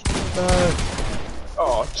him. No.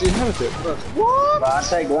 Oh, gee, how did that work? but I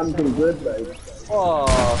take one thing good, bro. Oh,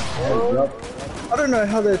 I don't know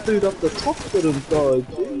how that dude up the top didn't die,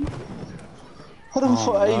 gee. Hit him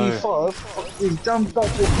for no. 85, fucking jumped up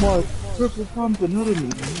with my triple pump and hit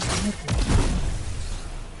him.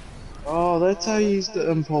 Oh, that's how you use the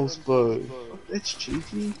impulse bow. That's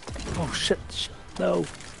cheeky. oh shit, no.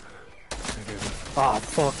 Ah,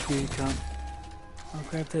 fuck you, you can't. I'll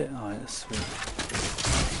grab that. Oh, that's sweet.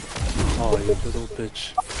 Oh, you little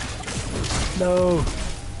bitch. No!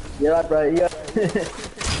 You're right, bro. Yeah.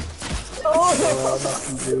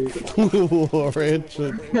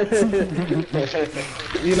 Ratchet.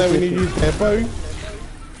 You know when you use that bow,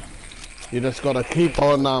 you just gotta keep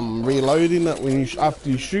on reloading it when you after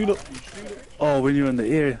you shoot it. Oh, when you're in the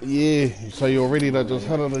air. Yeah, so you're ready to just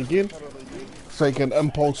hit it again, so you can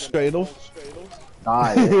impulse straight off.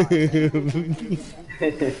 Ah, yeah.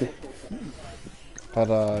 But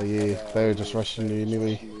yeah, they were just rushing you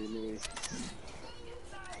anyway.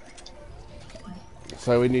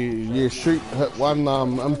 So when you shoot, hit one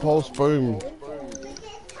impulse, boom,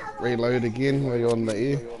 reload again while you're on the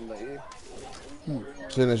air.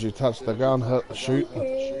 As soon as you touch the gun, hit shoot.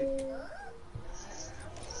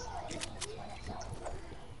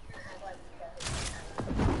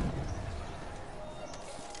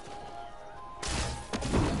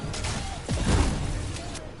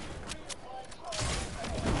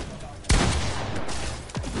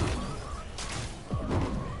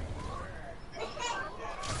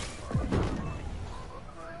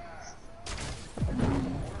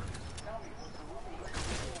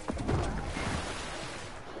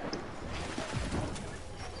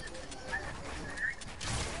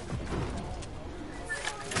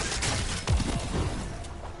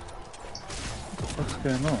 What's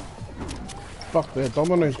going on? Fuck, their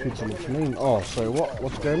Domino's pizza looks mean. Oh, so what?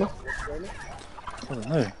 What's going on? I don't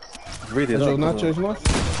know. Read it Is up. your nachos nice?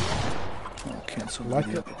 Oh, cancel Like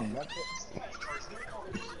video it? again.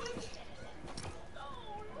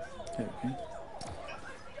 There we go.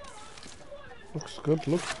 Looks good,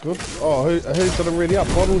 looks good. Oh, who's got them ready up?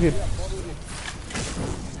 Bottlehead.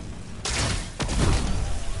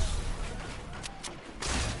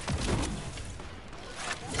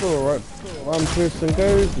 Alright, one person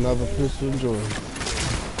goes, another person joins.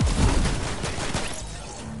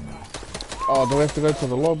 Oh, do we have to go to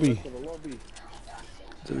the lobby?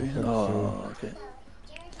 Do we? Oh, okay.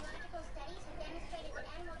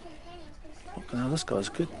 Fucking hell, this guy's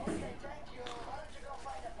good.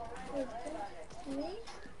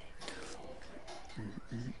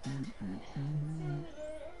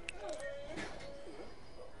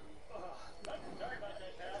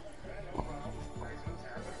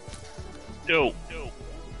 Yo,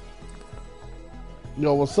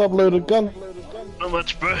 Yo, what's up, loaded gun? not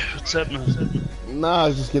much, bro. What's happening? Nah,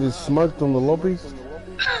 he's just getting smoked on the lobbies.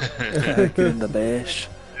 Get in the bash.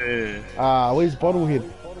 Yeah. Where's Bottlehead?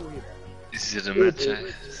 This is a match,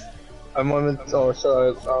 eh? I'm on it. Oh,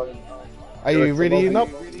 sorry. Are you readying up?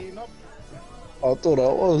 I thought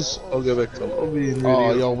I was. I'll go back to the lobby and Oh,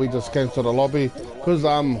 ready. yo, we just came to the lobby. Cause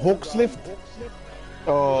Hawks left, and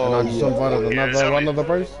Oh, I just yeah. invited Yeah, another it's one of the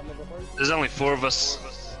bros. There's only 4 of us.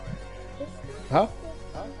 Huh?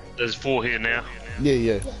 There's 4 here now.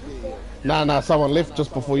 Yeah. Nah, someone left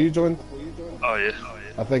just before you joined. Oh, yeah.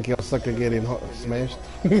 I think he was sick of getting smashed.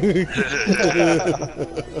 Well,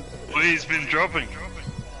 he's been dropping.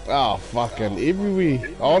 Oh, fucking everywhere.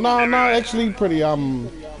 Oh, no, actually pretty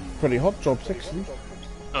hot drops, actually.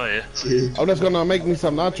 Oh, yeah. I'm just gonna make me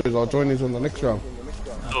some nachos. I'll join these on the next round.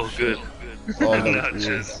 Oh, good. Oh,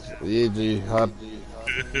 Nachos. Yeah, G,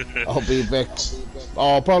 I'll be back.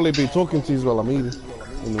 I'll probably be talking to you while I'm eating.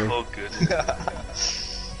 Anyway, Oh, good.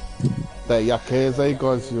 that yuck hairs, eh,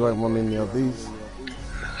 guys? You won't want any of these.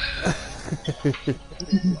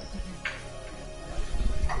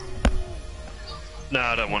 No,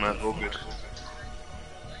 I don't want that. All good.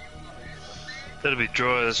 That'll be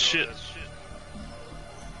dry as shit.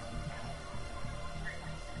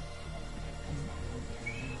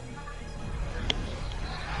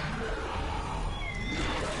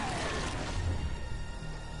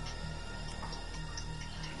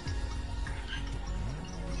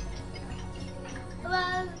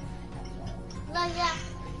 Well, like that.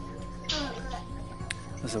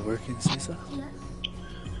 Is it working, Caesar?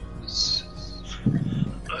 Sir,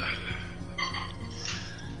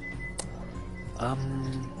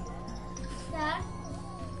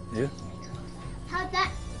 Yeah. how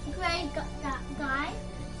that grey that guy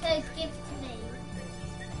to give to me?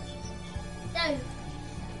 No,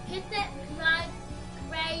 give that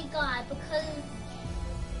grey guy because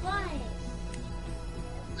why?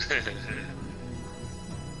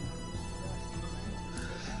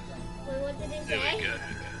 Wait, what did he There say? we go.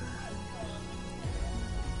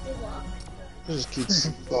 He what? This kid's.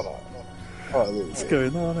 Oh, there we What's go.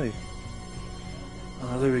 going on, eh?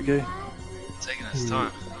 Oh, there we go. Taking its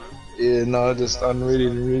time. Yeah, no, just unready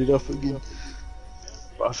to read it off again.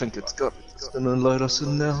 But I think it's gonna load us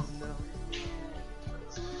in now.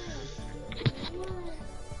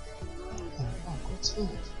 Oh, what's that?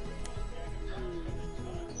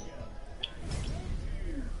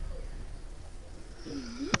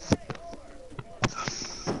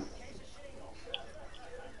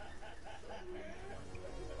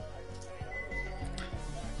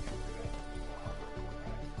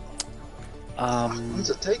 Why's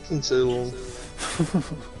it taking so long?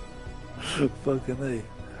 Fucking A.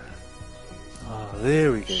 Oh,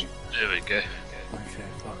 there we go. There we go. Okay,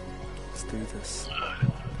 fuck. Let's do this.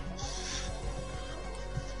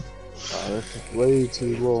 Oh, that's way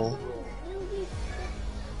too long.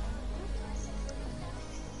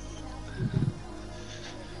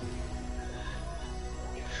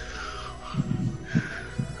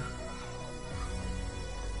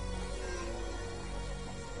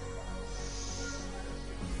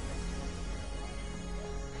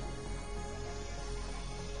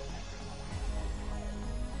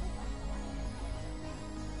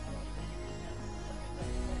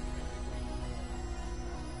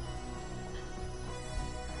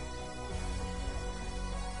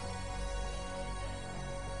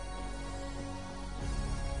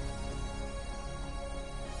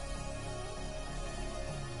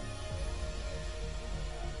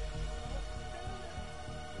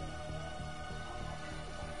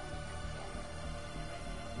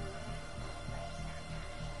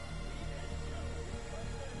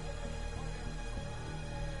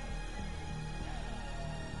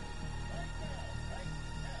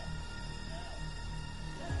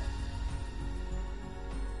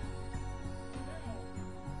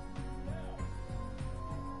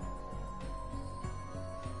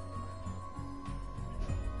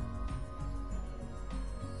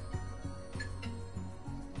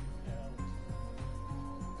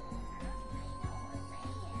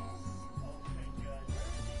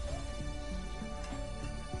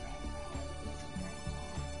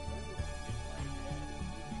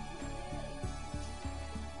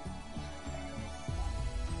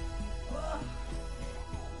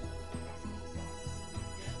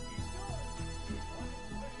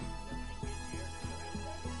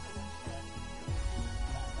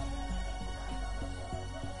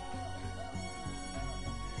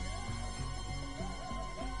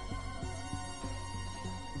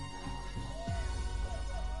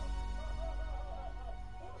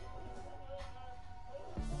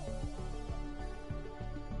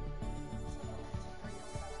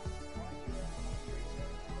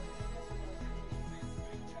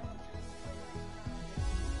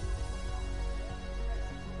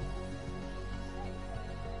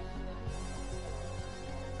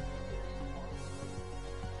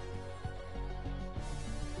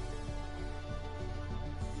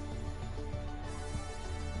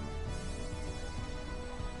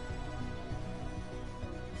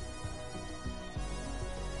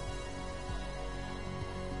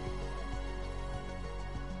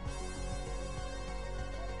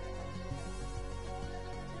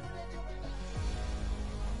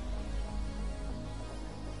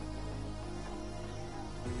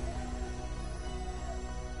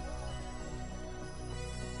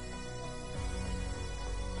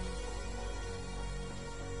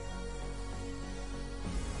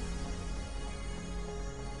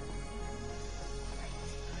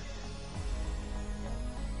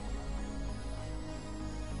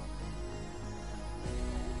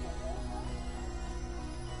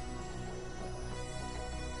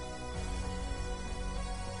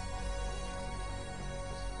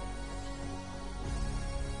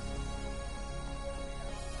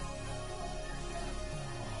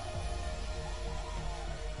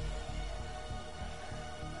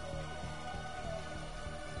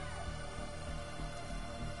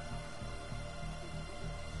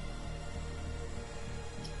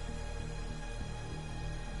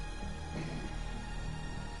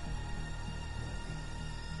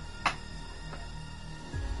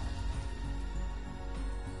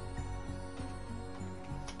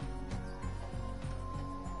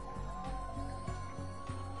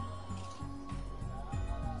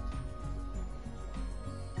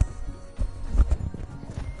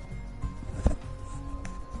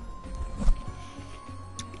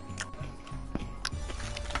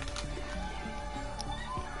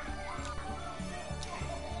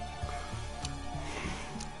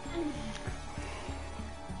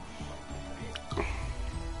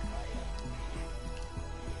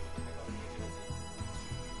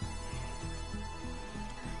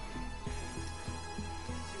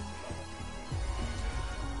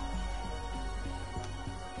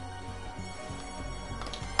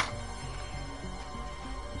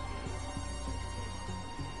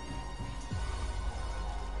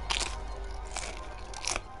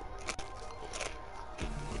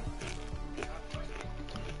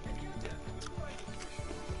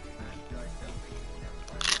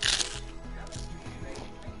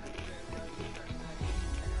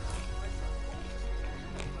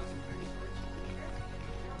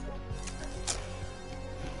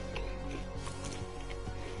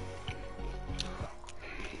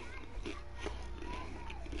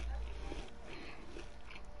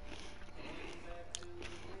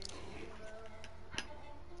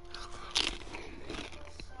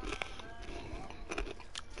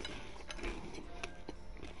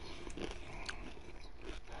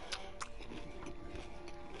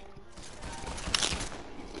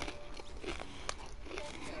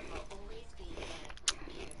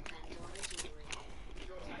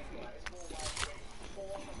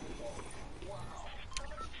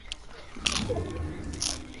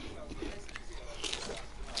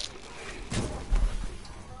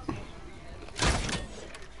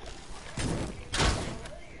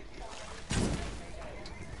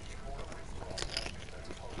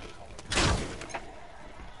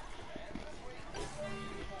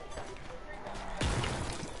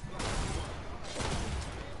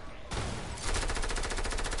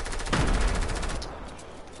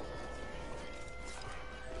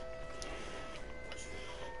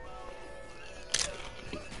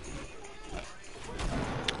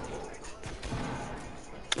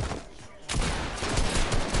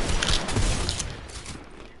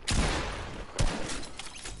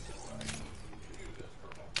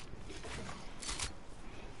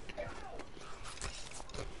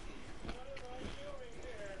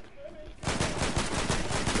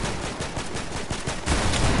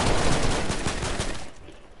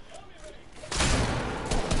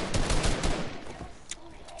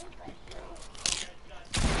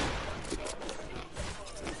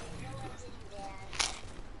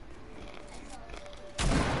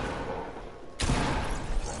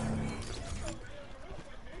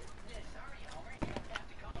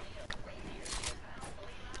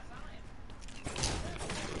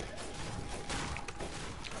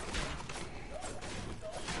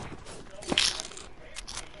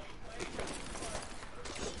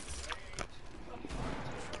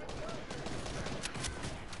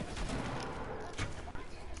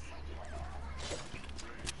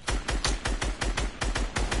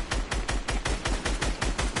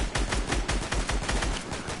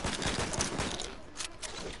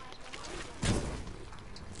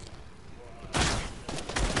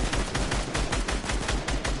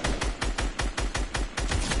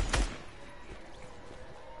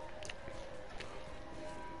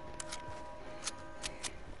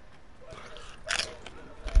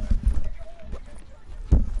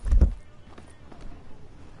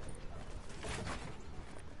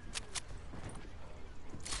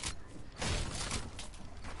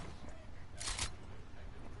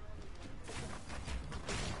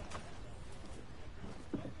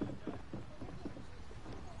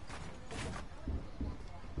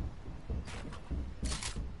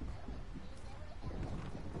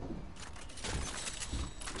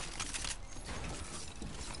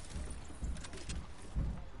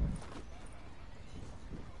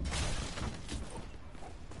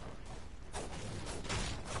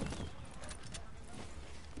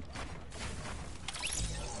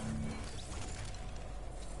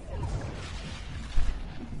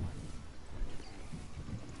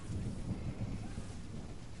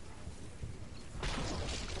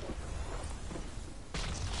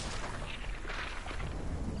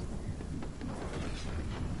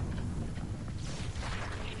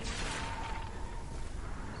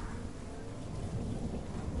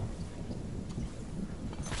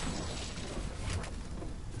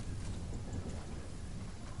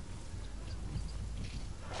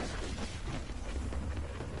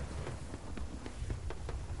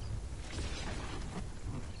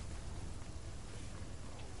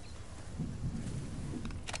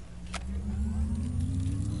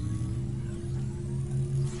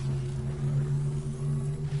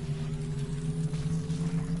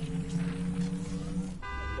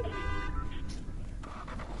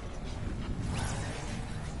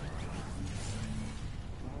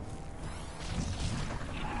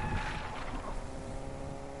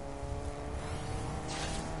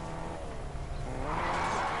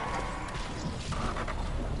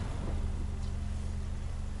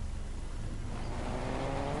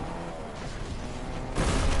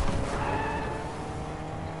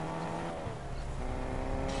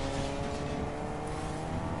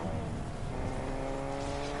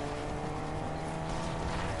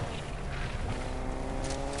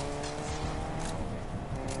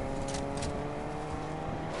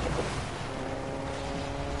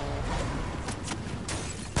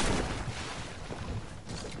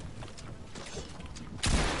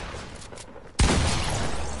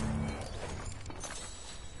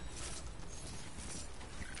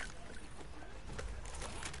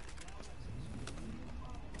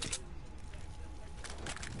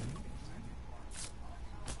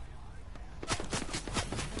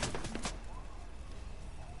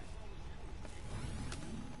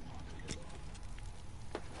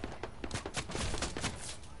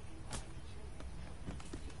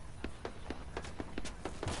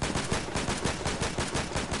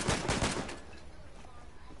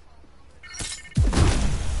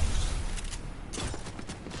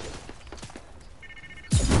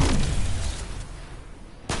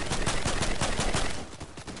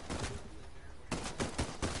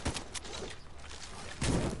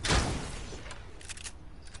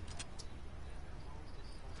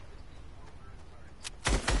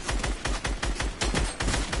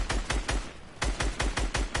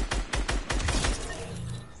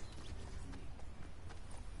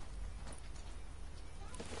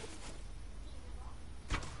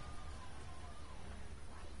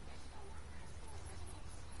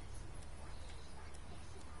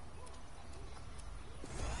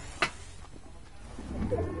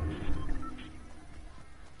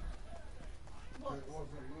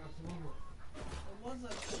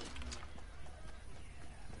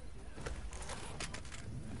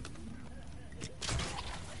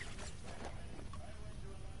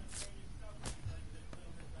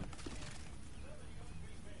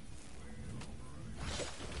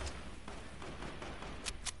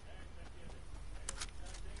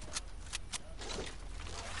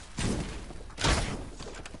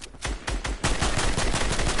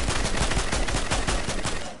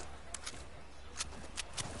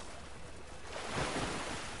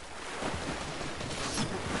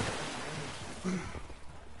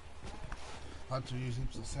 Had to use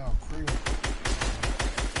heaps of sour cream.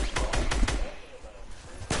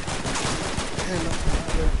 And that's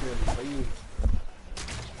what I did.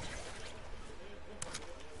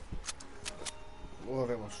 Oh,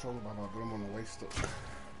 that was strong, but I didn't want to waste it.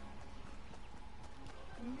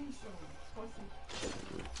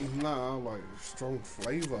 Nah, like strong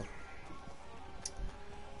flavour.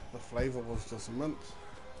 The flavour was just mint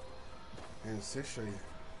and sachet.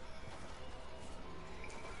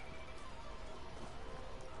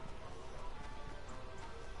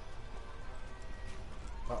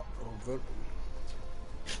 But all good.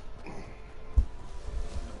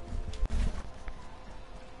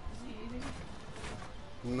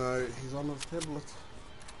 No, he's on his tablet.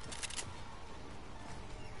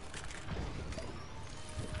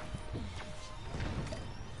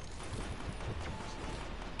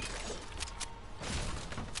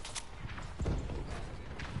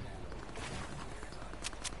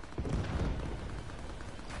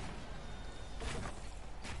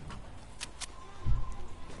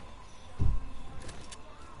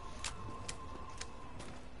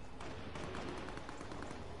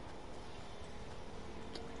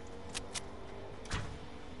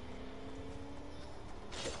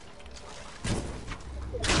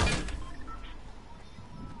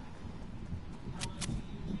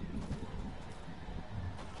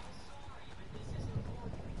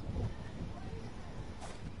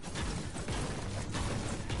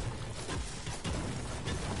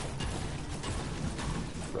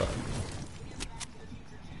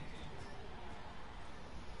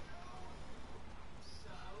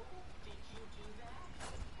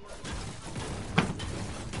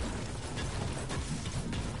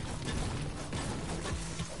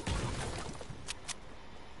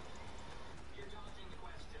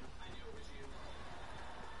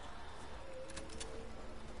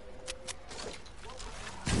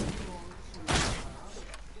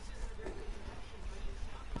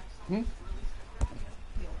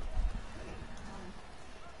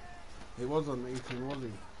 He wasn't eating, was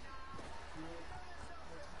he?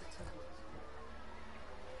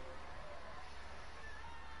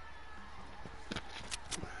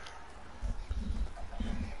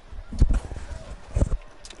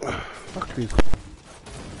 Fuck these.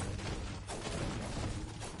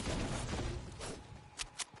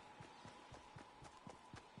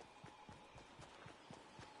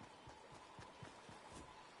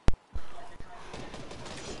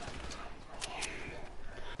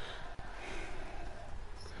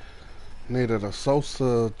 Needed a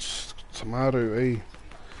salsa tomato, eh?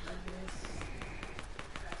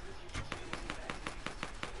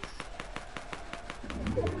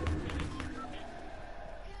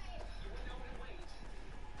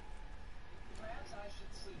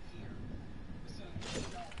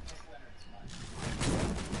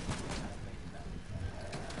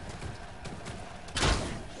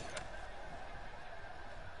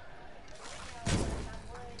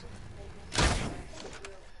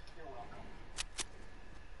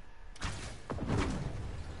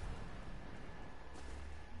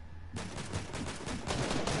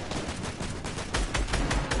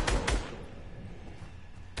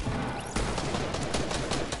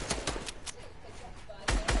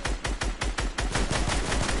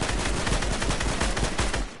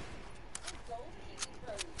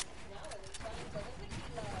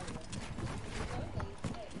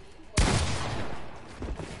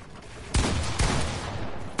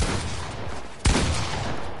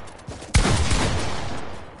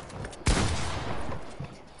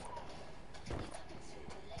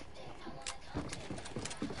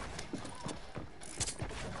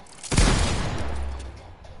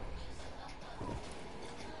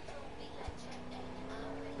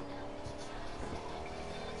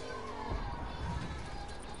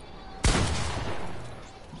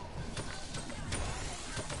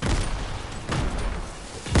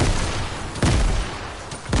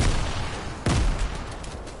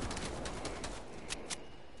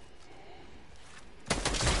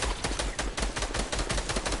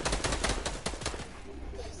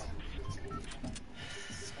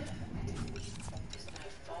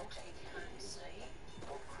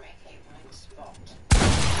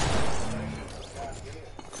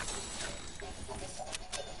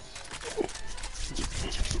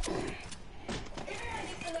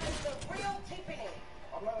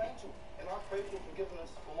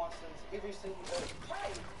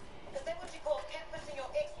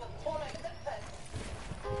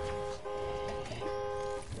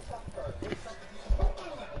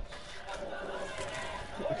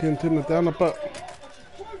 Can turn it down a bit.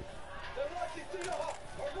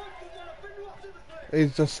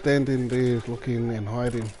 He's just standing there looking and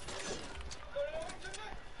hiding.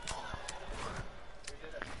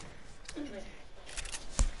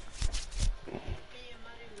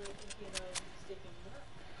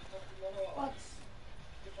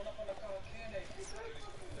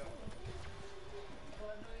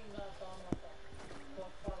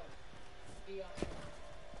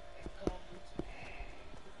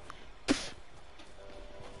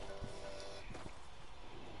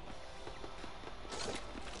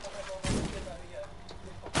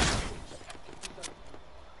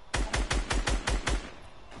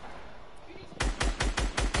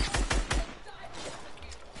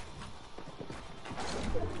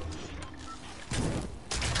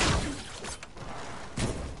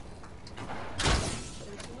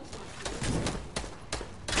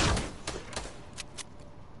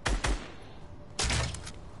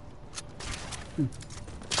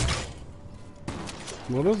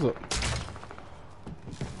 What is it?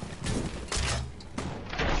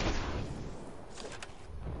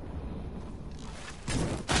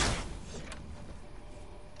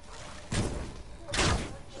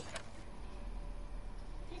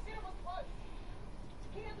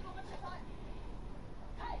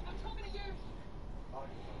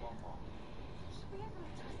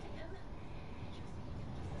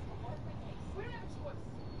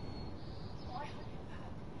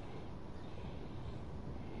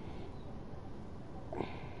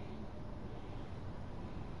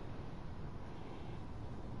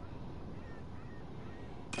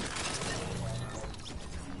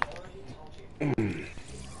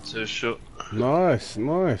 Too short. Nice,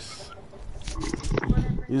 nice.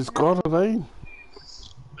 He's got it, eh?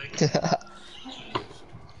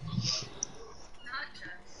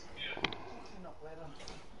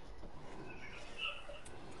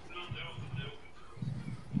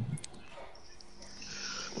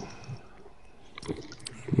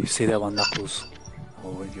 You see that one, Knuckles?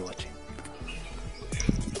 Or when you're watching?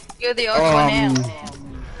 You're the odd one out.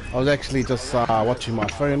 I was actually just watching my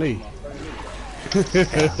phone, eh?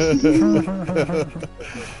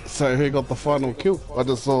 So who got the final kill? I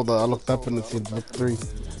just saw I looked up and it said victory.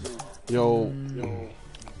 Yo.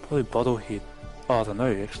 Probably bottle hit. Oh, I don't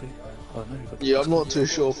know actually. I don't know. Yeah, I'm not too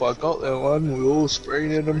sure if I got that one. We were all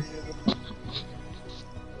spraying at him.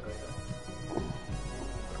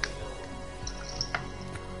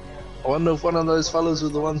 I wonder if one of those fellas were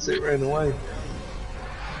the ones that ran away.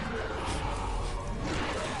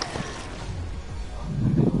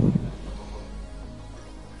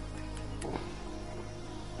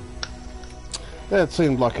 That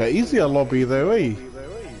seemed like an easier lobby though, eh?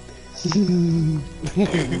 I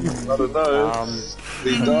don't know.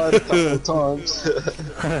 We died a couple of times.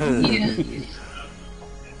 Yeah.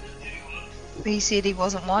 He said he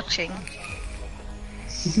wasn't watching.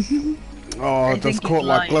 Oh, I I just think caught he's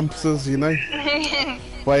like lying. glimpses, you know,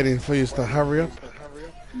 waiting for you to hurry up.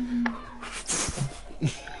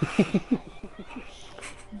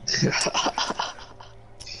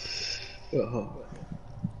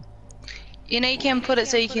 You know you can put it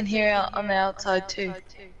so you can hear out on the outside too.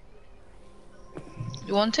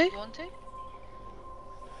 You want to?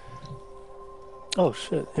 Oh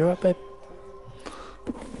shit, you're right, babe.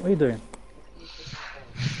 What are you doing?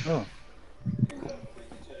 Oh,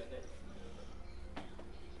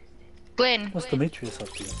 Glenn, what's Demetrius up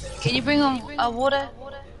to? can you bring on water?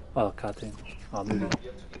 Oh, cartoon. Oh, movie.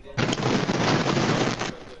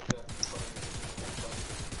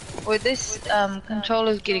 Or this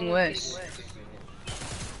controller's getting worse.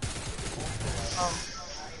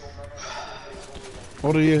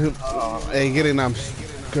 What are you getting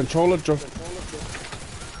controller drift?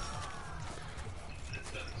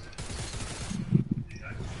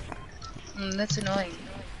 That's annoying.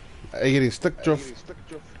 Are you getting stick drift?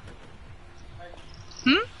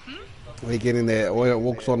 Are you getting that where it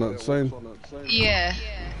walks on its own? Yeah.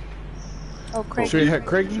 Oh, Craig. Should we hit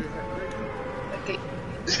Craigie? Okay.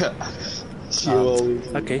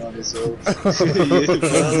 Okay.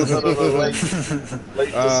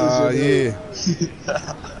 Yeah.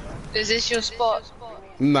 Is this your spot?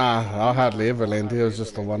 Nah, I hardly ever land here. It's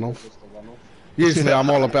just a one-off. Usually I'm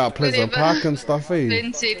all about Pleasant Whatever. Park and stuff, eh?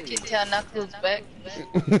 Ben said, "Can tell Knuckles back."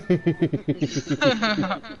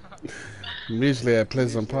 I'm usually at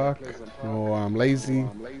Pleasant Park or Lazy,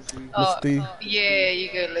 Misty. Yeah, you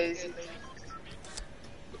go lazy.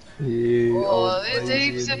 Yeah, Oh, there's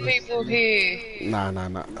heaps of people here. Nah.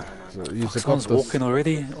 So you got Someone's this. walking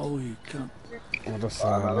already. Oh, you can't. Oh, this, this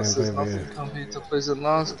land is over nothing here. compared to Pleasant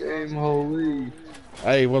last game, holy.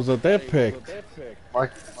 Hey, was it that packed?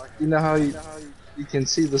 Like, you know how you can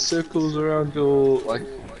see the circles around your, like,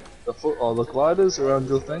 the foot or the gliders around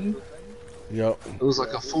your thing? Yup. It was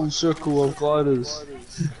like a full circle of gliders.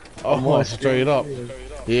 Oh, straight up.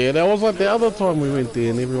 Yeah, that was like the other time we went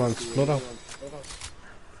there and everyone split up.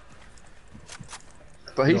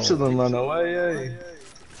 But heaps of them ran away, eh?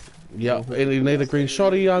 Yep. And you need a green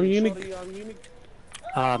shotty, unique.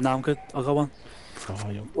 No, I'm good. I got one. Oh,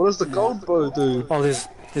 yeah. What does the gold bow do? Oh, there's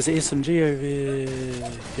an SMG over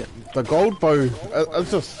here. Yeah. The gold bow,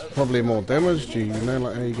 it's just probably more damage to you, know,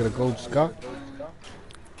 like how you get a gold scar.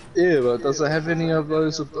 Yeah, but does it have any of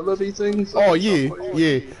those ability things? Oh, yeah.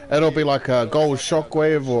 It'll be like a gold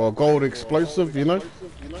shockwave or a gold explosive, you know?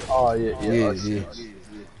 Oh, yeah. I see. Yeah.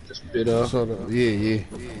 Just better. Sort of, yeah.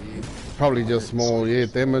 Probably just more,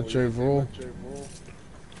 damage overall.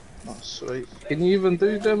 Oh, sweet. Can you even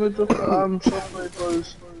do damage with the shockwave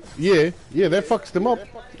bows? Yeah, that fucks them up.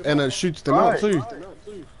 And it shoots them out too.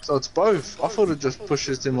 So it's both. I thought it just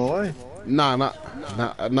pushes them away. Nah,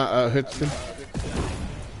 it hurts them.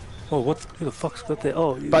 Oh, what? Who the fuck's got that?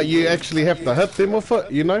 Oh, But you actually have to hit them with it,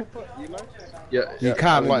 you know? Yeah. You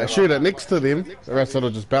can't like shoot it next to them, or else it'll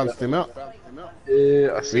just bounce them out.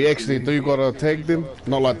 Yeah, I see. We actually do gotta tag them,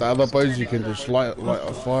 not like the other bows, you can just light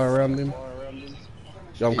a fire around them.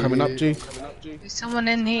 So I'm coming up, G. There's someone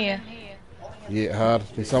in here. Yeah, hard.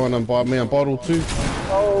 There's someone in by me on bottle too.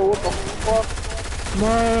 Oh, what the fuck?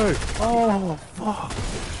 no! Oh, fuck!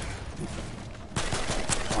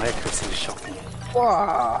 My accuracy shot me.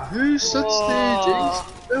 Wow, who sits there,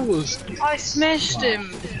 jeez? That was... I smashed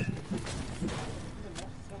him.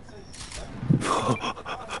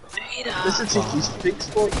 This is his big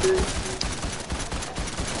spot, dude.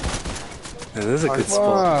 Yeah, this is a good spot.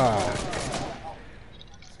 Wow.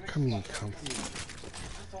 Come here, come.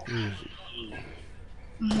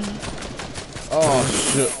 Oh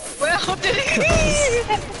shit. Well, did he?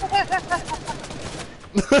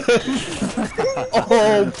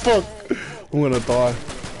 Oh fuck. I'm gonna die.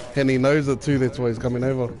 And he knows it too, that's why he's coming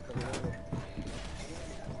over.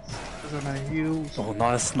 I got no heals. Oh,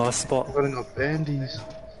 nice spot. I got enough bandies.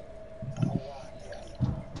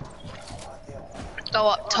 Go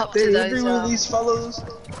up top to There's those. every one of these fellas.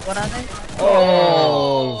 What are they?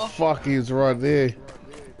 Oh fuck, he's right there.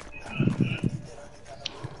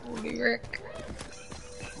 Holy Rick.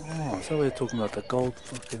 Oh, so we're talking about the gold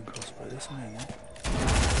fucking crossbow, isn't it, man?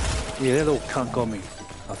 Yeah, that little cunt got me,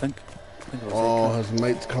 I think. It was Oh, his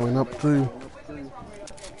mate's coming up too.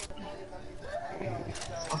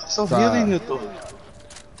 Stop healing it though.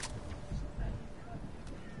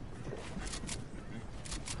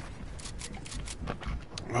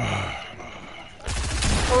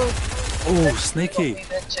 Oh, sneaky.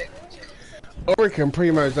 I reckon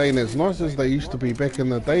Primos ain't as nice as they used to be back in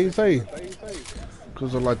the days, eh?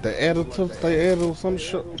 Because of like the additives they add or some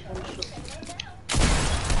shit.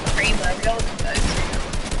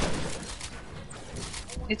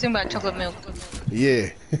 You're talking about chocolate milk. Yeah.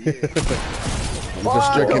 I'm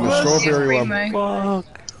just drinking the strawberry one.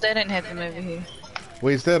 Fuck. They don't have them over here.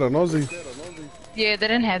 Where's that, an Aussie? Yeah, they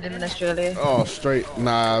don't have them in Australia. Oh, straight.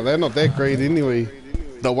 Nah, they're not that great anyway.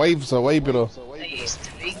 The waves are way better. They used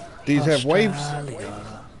to be. Do you have waves?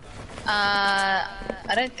 I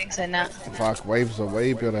don't think so now. Fuck, waves are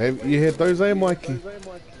way better. Have you had those, eh, Mikey?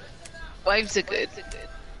 Waves are good.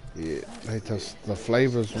 Yeah, they just, the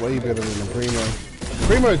flavor's way better than the Primo.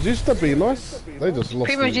 Primos used to be nice. They just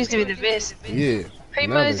lost Primos their- used to be the best. Yeah.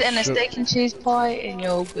 Primos they're and a shit. steak and cheese pie, and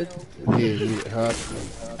you're all good. Yeah, hard.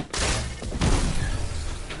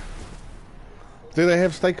 Do they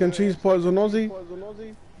have steak and cheese pies in Aussie?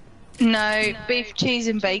 No, beef, cheese,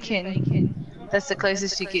 and bacon. That's the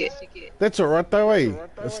closest you get. That's alright though, eh?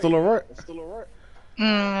 It's still alright.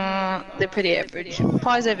 They're pretty average.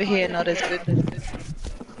 Pies over here not as good.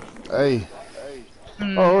 Hey.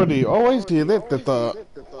 I always hear that the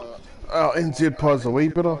NZ pies are way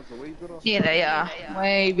better. Yeah, they are.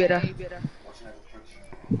 Way better.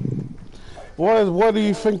 Why do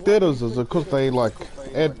you think that is? Is it because they like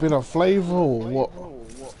add better flavour or what?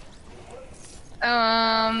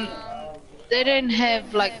 They don't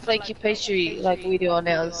have like flaky pastry like we do on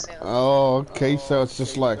ours. Oh, okay, so it's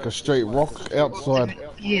just like a straight rock outside.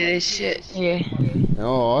 Yeah, this shit. Yeah.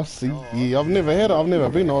 Oh, I see. Yeah, I've never had it. I've never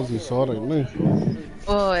been Aussie, so I don't know.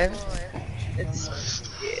 Oh, it's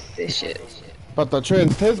this shit. But the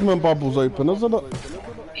Trans-Tasman bubble's open, isn't it?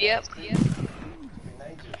 Yep.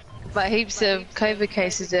 But heaps of COVID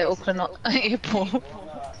cases at Auckland Airport.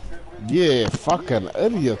 Yeah, fucking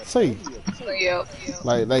idiots, eh? Yep.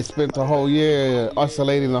 Like, they spent the whole year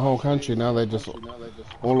isolating the whole country, now they just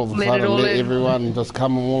all of a Let it sudden all let in. everyone just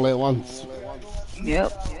come all at once.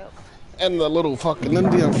 Yep. And the little fucking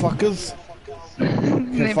Indian fuckers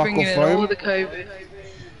can They're fuck bringing off in all home. the COVID.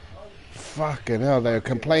 Fucking hell, they were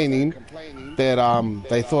complaining that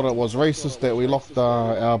they thought it was racist that we locked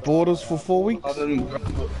our borders for 4 weeks.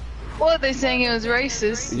 What, they're saying it was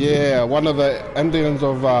racist? Yeah, one of the Indians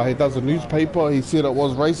he does a newspaper, he said it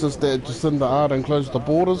was racist that Jacinda Ardern closed the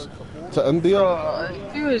borders to India.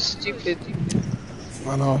 Oh, you were stupid.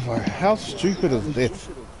 And I was like, how stupid is that?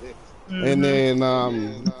 And then,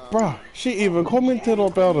 bruh, she even commented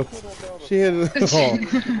about it. She had,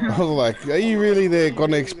 I was like, are you really there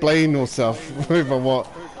gonna explain yourself over what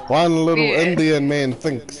one little Yeah. Indian man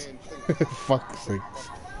thinks? Fuck's sakes.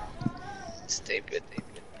 Stupid.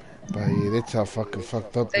 But yeah, that's how fucking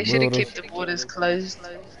fucked up They the should have world is. kept the borders closed.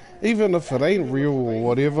 Even if it ain't real or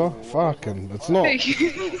whatever, fucking, it's not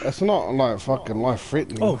like fucking life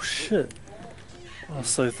threatening. Oh shit. I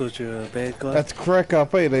so thought you were a bad guy. That's crack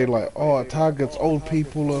up, eh? They like, oh, it targets old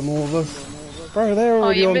people and all this. Bro, they're Oh,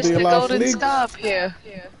 already you on missed their the last golden legs. star up here.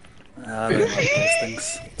 I don't like those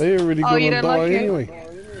things. They're already Oh, you gonna don't die like it? anyway.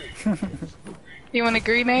 You want a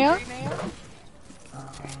green AR?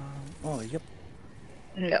 Oh, yep.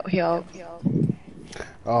 Yeah, here.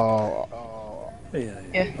 Oh, Yeah.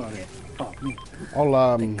 Yeah. Oh, yeah. Oh, me.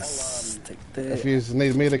 I'll Take that. if you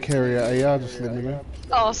need me to carry a AR, just let me know.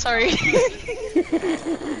 Oh, sorry.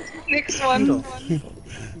 Next one.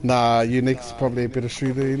 Nah, Unique's probably a better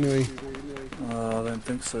shooter anyway. I don't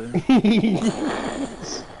think so.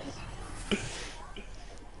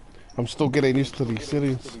 I'm still getting used to these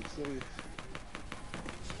settings.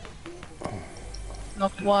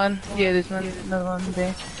 Knocked one. Yeah, there's another one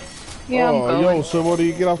there. Yeah, I'm Oh, going. yo, so what do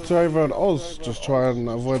you get up to over in Oz? Just try and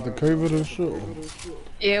avoid the COVID and shit?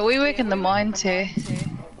 Yeah, we work in the mines here.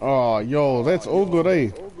 Oh, yo, that's all good, eh?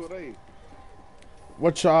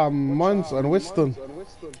 Which, mines in Western?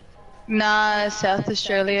 Nah, South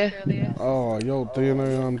Australia. Oh, yo, do you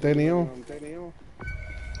know, Danielle?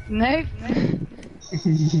 No.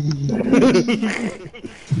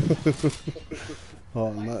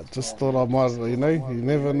 Oh, no, just thought I might, you know, you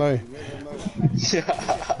never know.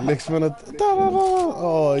 Next minute, da-da-da.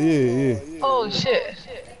 Oh, yeah. Oh shit.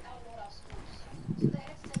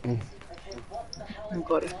 I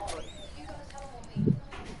got it.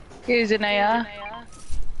 Here's an AR.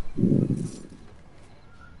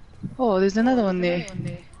 Oh, there's another one there.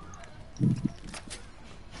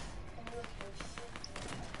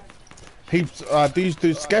 Heaps, do you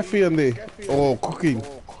do scaffy in there? Or cooking?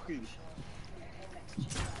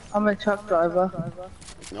 I'm a truck driver.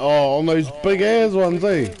 Oh, on those big ass ones,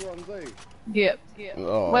 eh? Yep.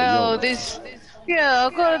 Oh, Well, yo. this. Yeah,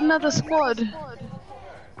 I've got another squad.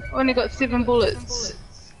 Only got 7 bullets.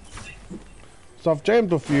 So I've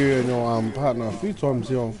jammed with you and your partner a few times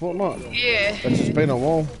here on Fortnite. Yeah. It's just been a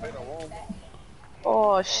while.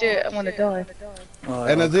 Oh shit, I'm gonna die. Oh,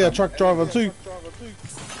 And yeah, is there a truck driver too?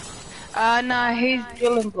 Nah, he's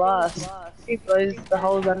drilling blast. He blows the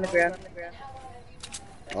holes underground.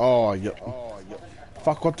 Oh, yeah.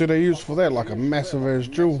 Fuck, what do they use for that? Like a massive ass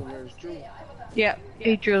drill? Yep,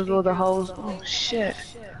 he drills all the holes. Oh shit.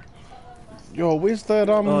 Yo, where's that,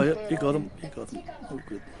 Oh, yeah, you got him.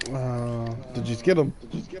 Oh, good. did you get him?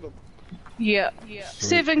 Yep.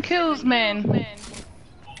 7 kills, man.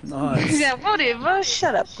 Nice. Yeah, whatever.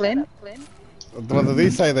 Shut up, Glenn. What did he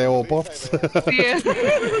say? They're all bots? Yeah.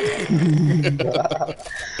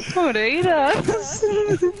 What eat us?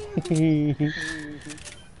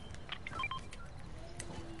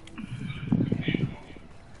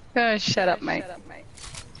 Oh, shut up, mate.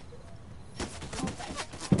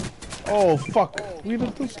 Oh, fuck. Where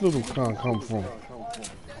did this little car come from?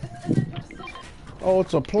 Oh,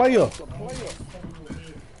 it's a player.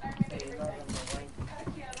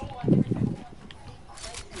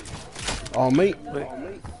 Oh, mate.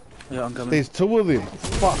 Yeah, I'm coming. There's 2 of them.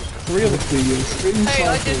 Fuck. 3 of them. Hey,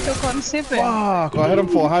 I just took on 7. Fuck. I hit him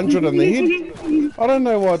for 100 in the head. I don't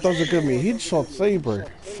know why it doesn't give me headshots, eh, bro?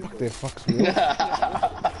 Fuck, that fucks me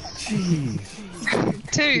up.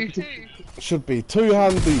 Jeez. 2. Should be 2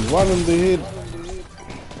 handies, 1 in the head.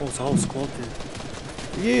 Oh, it's a whole squad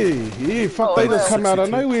there. Yeah. Fuck, they just come out of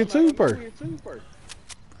nowhere too, bro.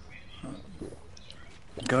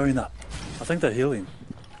 Going up. I think they're healing.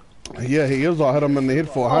 Yeah, he is. I hit him in the head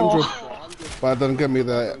for 100, but it didn't give me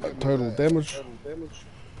the total damage.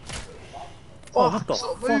 Oh, what the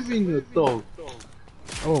Stop fuck? moving, you dog.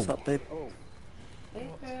 Oh, What's up, babe?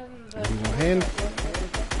 in my hand.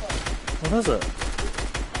 What is it?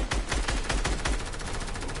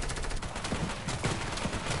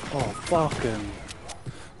 Oh, fucking.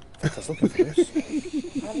 I was looking for this.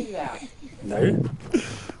 No?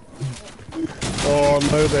 Oh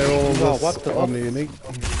no, they're all Oh, this what the on the unique.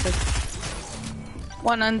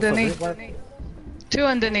 1 underneath. 2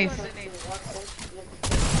 underneath.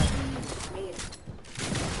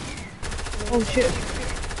 Oh shit.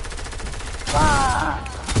 Ah!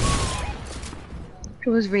 It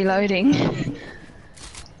was reloading.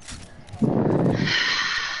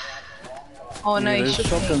 Oh no, Yeah, you those should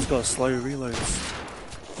shotguns got slow reloads.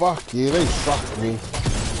 Fuck yeah, they sucked me.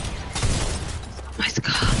 Nice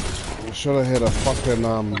car. I should have had a fucking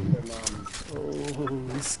Oh,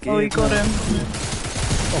 he's scared. Oh, you got him.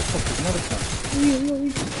 Oh, fuck, there's another car.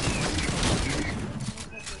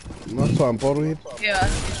 nice one, bottlehead. Yeah.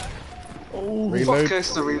 Reload. Fuck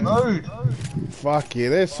has to reload. Fuck yeah,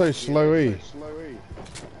 they're so slow, eh?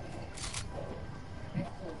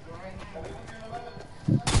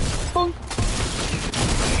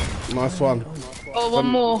 Nice one. Oh, one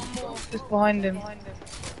more. Just behind him.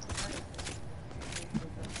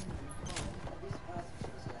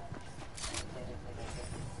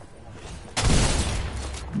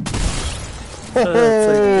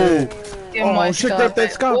 Oh, Give him my shit, scar grab that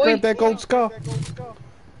back, scar, boy. grab that gold scar.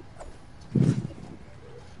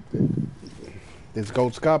 There's a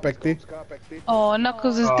gold scar back there. Oh,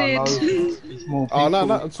 Knuckles is dead. No, it's more people. Oh,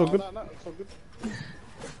 no, it's all good.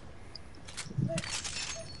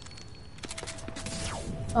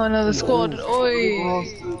 Oh, another squad.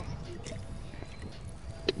 Oi.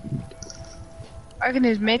 I reckon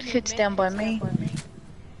his medkit's down by me.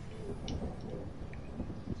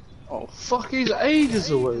 Oh, fuck, he's ages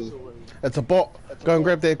away. It's a bot. Go and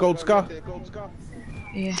grab that gold scar.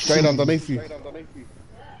 Yeah. Straight underneath you.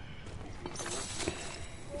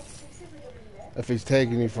 If he's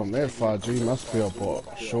tagging you from that far, G, must be a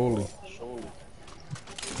bot, surely.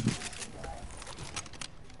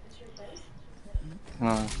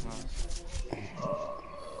 No.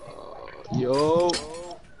 Yo.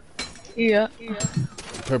 Yeah.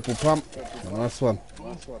 Purple pump. Nice one.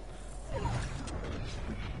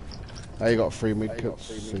 Now you got 3 mid kits,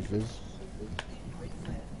 Seekers.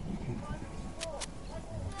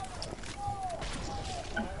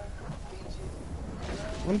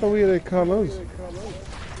 Wonder where their car is.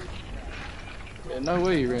 Yeah, no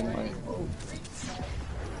way you're in, mate.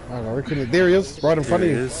 I reckon it. There he is, right in front of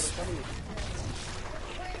you. Is.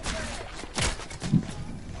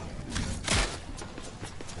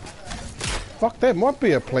 Fuck, that might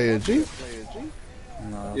be a player, G.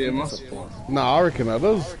 No, Yeah, it must be. Nah, I reckon it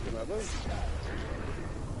is.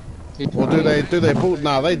 He Or do they boot?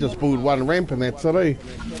 Nah, they just booted one ramp and that's it, eh?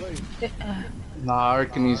 Nah, I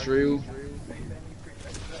reckon he's real.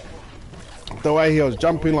 The way he was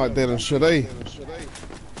jumping like that and shit, eh?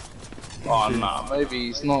 Oh, nah, maybe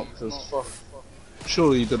he's not, cause fuck.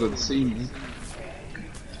 Surely he didn't see me.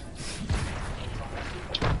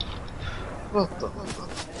 What the fuck?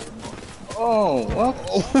 Oh, what?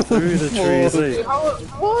 through the trees, eh?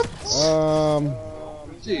 What?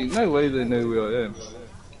 Gee, no way they know where I am.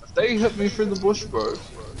 If they hit me through the bush, bro.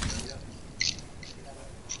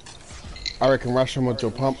 I reckon rush him with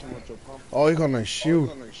your pump. Oh, he got no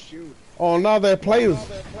shield. Oh, no, they're players.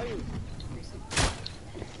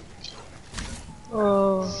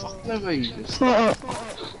 Oh. Fuck, no way you just.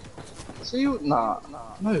 See you? Nah,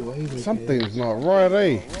 no way. They Something's not right,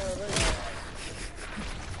 eh?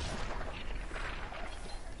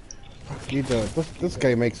 Fuck you, this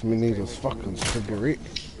game makes me need a fucking cigarette.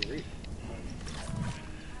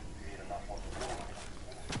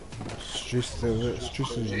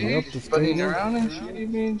 Stresses me up this spinning game. around and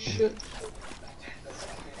shooting me and shit.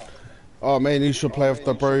 Oh man, you should play with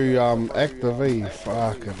the bro active, eh?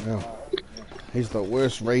 Fucking hell. He's the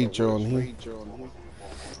worst rager on here.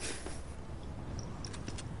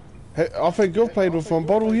 Hey, I think you've played with him,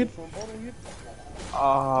 Bottlehead.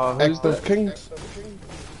 Who's Active that? Kings.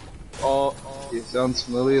 Oh, it sounds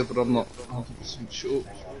familiar, but I'm not 100% sure.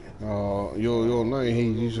 Oh, you'll know he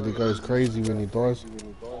usually goes crazy when he dies.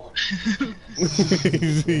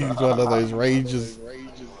 he's one of those rages.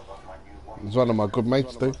 He's one of my good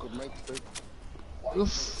mates too.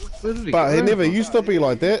 But he never used to be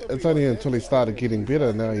like that. It's only until he started getting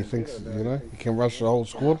better. Now he thinks, you know, he can rush the whole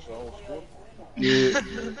squad. Yeah.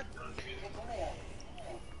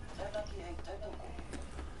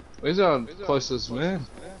 Where's our closest man?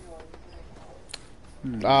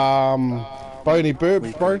 Boney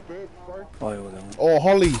Burp, bro. Or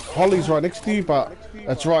Holly. Holly's right next to you, but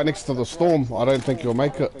it's right next to the storm. I don't think you'll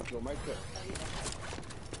make it.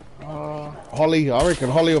 Holly, I reckon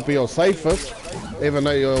Holly will be your safest, even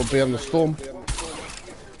though you'll be in the storm.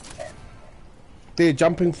 There,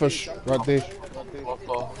 jumping fish, right there.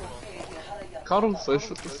 Cuttlefish,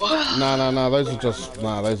 what the fuck? No, those are just,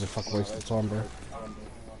 those are fuck waste of time, bro.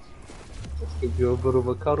 Give you a bit of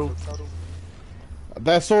a cuddle.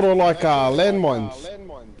 They're sort of like landmines.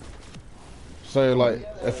 So like,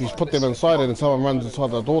 if you put them inside and someone runs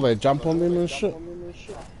inside the door, they jump on them and shit.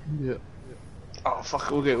 Yeah. Oh fuck,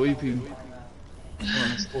 we'll get weeping.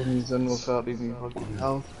 Spawnies in without any fucking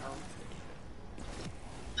health.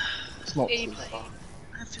 It's not too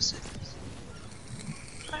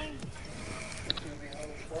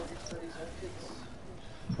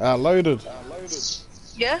far. Loaded.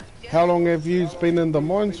 Yeah? How long have you been in the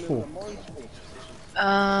mines for?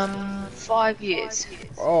 5 years.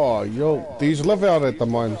 Oh, yo, do you live out at the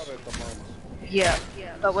mines? Yeah.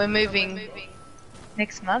 But we're moving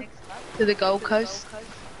next month to the Gold Coast.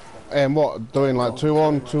 And what, doing like 2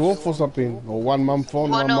 on, 2 off or something? Or 1 month on,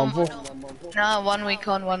 1 month off? No, 1 week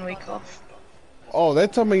on, 1 week off. Oh,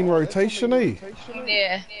 that's a mean rotation, eh?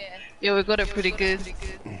 Yeah. Yeah, we got it pretty good.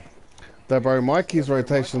 The bro Mikey's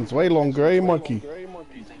rotation's way longer, eh, Mikey?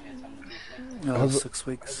 Oh, 6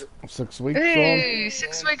 weeks. 6 weeks Ooh,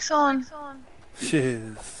 6 weeks on.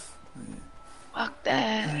 Cheers. Fuck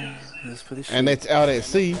that. That's pretty shit. And that's out at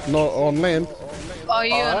sea, not on land. Oh,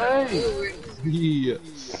 yeah. Yeah.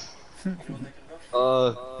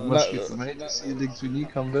 You must No. get some hate to see legs when you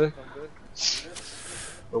come back.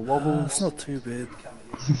 The wobbles. It's not too bad.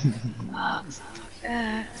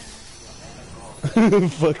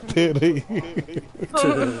 Fuck that, eh?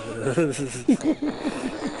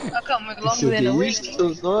 I can't work You longer should than get a week. used to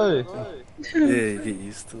it though. Yeah, you get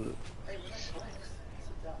used to it.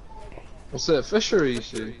 What's that, fishery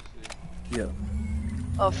shit? Yeah.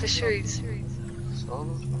 Oh, fisheries.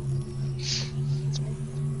 Solid.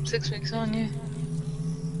 6 weeks on, yeah.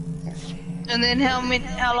 And then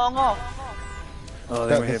how long off? Oh, That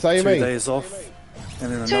then we the have same, 2 eh? days off,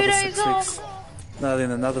 and then 2 another days 6 off? weeks. No,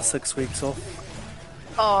 then another 6 weeks off,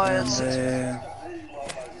 Oh, and that's then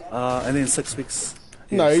 6 weeks.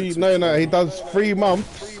 Yeah, No, 6 no, weeks. no. He does 3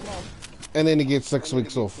 months, and then he gets 6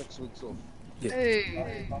 weeks off. Ooh.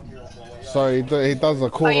 So he does a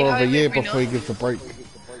quarter you of a home year every before he night? gets a break.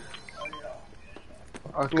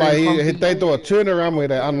 Okay, Like they do a turnaround where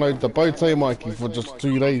they unload the boat, eh, Mikey, for just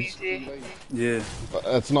 2 days. Yeah. But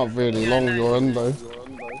it's not really long you're in though.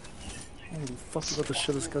 Holy fuck, you got the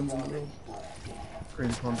shittest guns in the world.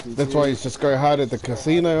 Green Ponty. That's why he's just go hard at the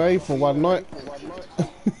casino, eh, for one night.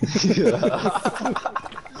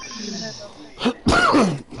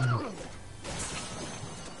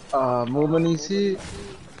 more money's here.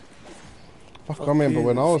 Fuck, I remember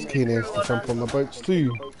when I was keen as to jump on the boats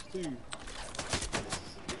too.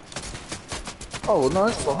 Oh, no,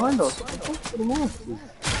 it's behind us. Put them off.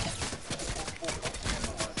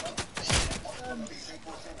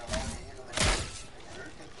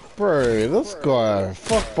 Bro, this guy,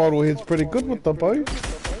 fuck, Bottlehead's pretty good with the boat.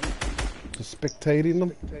 Just spectating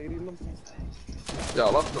them. Yeah, I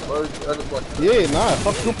love the boat. I just like Yeah, nah,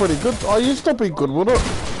 fuck, you're pretty good. I used to be good with it.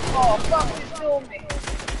 Oh, fuck, you saw me.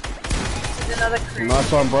 There's another crew.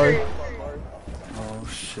 Nice one, bro. Oh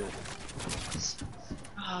shit.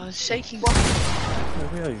 Oh, it's shaking.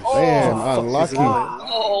 Where are you? Damn, unlucky.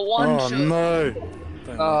 Oh, one Oh shot. no!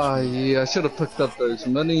 Ah, yeah, I should have picked up those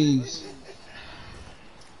minis.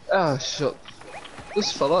 Ah, shit.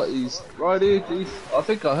 This fella, he's right here, dude. I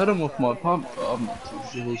think I hit him with my pump, but I'm not too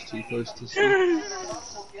sure, he was too close to see.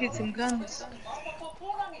 Get some guns.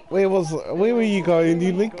 Where were you going,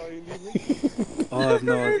 you Nick? Oh, I have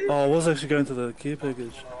no idea. Oh, I was actually going to the care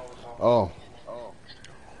package. Oh,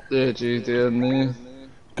 Yeah, G, down there.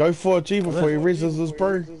 go for it, G, before he reses his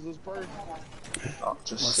bro. Oh,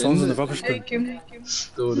 just My send son's in the it. rubbish bin. Take him.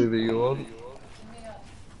 Do whatever you want.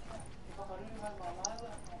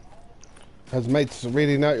 His mate's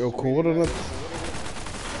reading out your coordinates.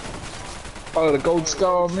 I got a gold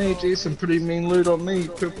scar on me, G, some pretty mean loot on me.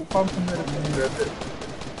 Purple pump and that.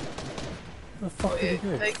 Where the fuck did he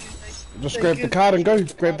go? Take him. Just grab the card and go.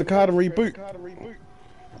 Grab the card and reboot.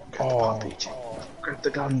 Oh, Grab the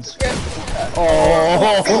guns.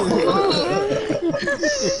 oh.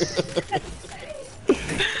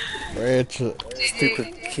 Ratchet.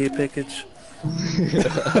 Stupid care package. Oh,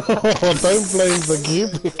 don't blame the gear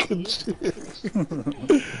package.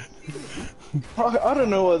 I don't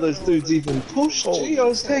know why those dudes even pushed. Gee, I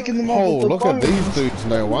was taking them Oh, off the look boat. at these dudes,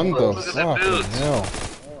 no wonder. Look at that Fucking build. hell.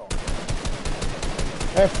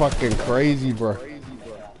 They're fucking crazy, bro.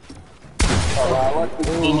 I like the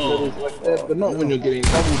teams that is like that, but not when you're getting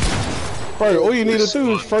doubled. Bro, all you need to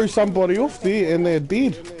do is throw somebody off there and they're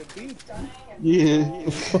dead. Yeah.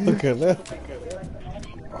 Fucking hell.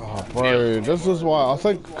 Oh, bro, this is why I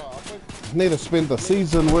think you need to spend the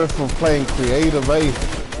season worth of playing creative, eh?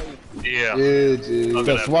 Yeah. Yeah, dude. I'm gonna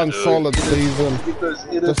Just have to one do it. solid season. Get those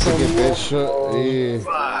Just edits to on get the that wall. shit,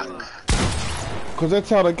 yeah. Fuck. Because that's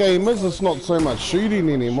how the game is, it's not so much shooting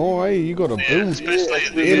anymore, eh? You gotta Yeah, build. especially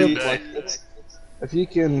at the Yeah, end of the like, day. it's, if you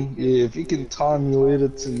can time your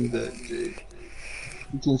edits and that, dude,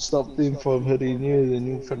 you can stop them from hitting you, then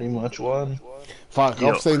you pretty much won. Fuck,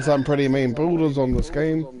 Yep. I've seen some pretty mean builders on this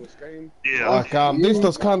game. Yeah. Like, there's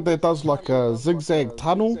this cunt that does like a zigzag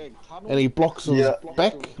tunnel, and he blocks his Yeah.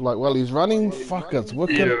 back, like while he's running. Fuck, it's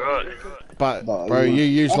wicked. Yeah, right. But, bro, you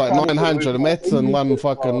use like 900 mats in one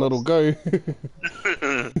fucking little go.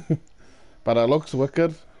 But it looks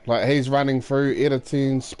wicked. Like, he's running through,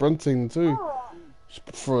 editing, sprinting too.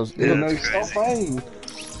 For his Yeah, no, edits. stop aiming.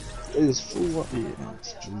 It is full up here.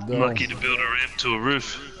 Lucky to build a ramp to a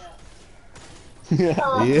roof. Yeah.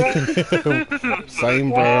 Same,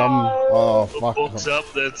 bro. Oh, fuck. Box up,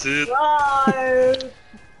 that's it.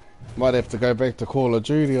 Might have to go back to Call of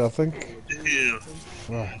Duty, I think. Yeah.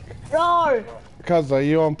 Fuck. Cuz, are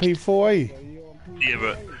you on P4A? Yeah,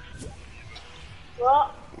 bro.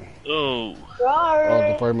 Oh. Oh,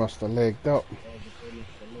 the bro must have lagged up.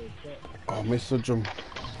 Oh, message him.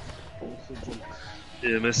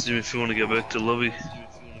 Yeah, message him if you want to go back to lobby.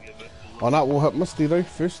 Oh, no, we'll hit Misty though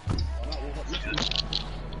first.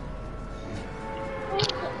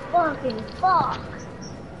 Fucking fuck.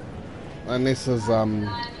 And this is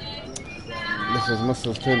Mrs.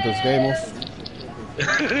 turned this game off.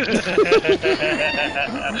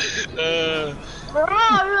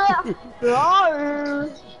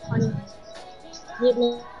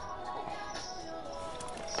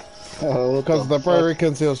 Oh, Because the bro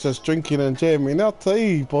reckons he was just drinking and jamming out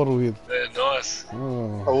tea, bottlehead. Yeah, nice. Oh.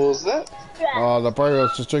 what was that? Oh, the bro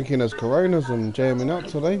was just drinking his Coronas and jamming out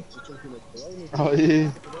today. Oh yeah.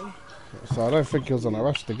 So I don't think he was in a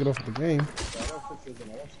rush to get off the game.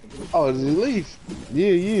 Oh, did he leave?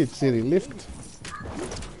 Yeah, it said he left.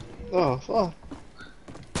 Oh fuck.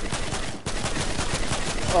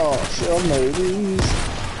 Oh shit, I know these.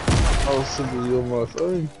 I was simply on my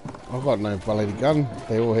phone. I got no bloody gun.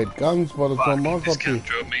 They all had guns by the time I Fuck, got this there. can't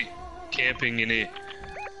drop me. Camping in here.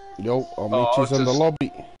 Yo, I'll meet Oh, you I in the just-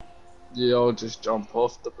 lobby. Yeah, I'll just jump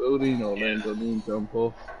off the building or land on you and jump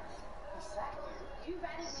off.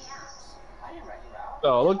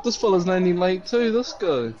 Oh, look, this fella's 90 late too, this guy.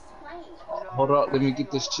 Oh, hold up, let me get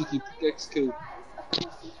this cheeky pickaxe kill.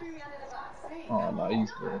 Oh, no,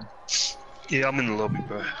 he's gone. Yeah, I'm in the lobby,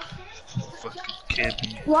 bro. Fucking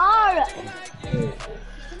camping. Laura.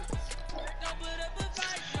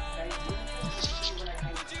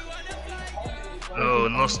 Oh,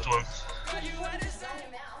 lost one.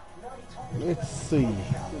 Let's see.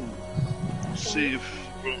 See if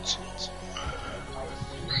Bronson's.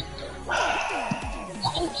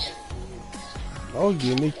 Oh,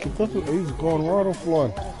 unique. He's gone right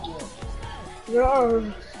offline.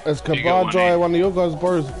 Laura. Is You got one, Kabadjai eh? one of your guys'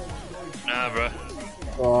 bros? Nah, bro.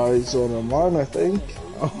 Oh, he's on a mine, I think.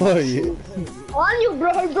 Oh, yeah. On you,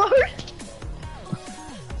 bro.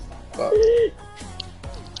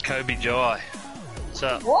 Kobe Jai. What's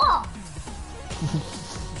up? What?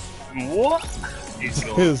 What? He's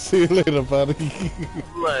gone. See you later, buddy.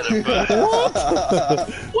 Later, bro.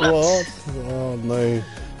 What? Oh, no.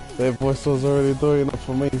 That voice was already doing it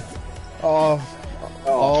for me. Oh,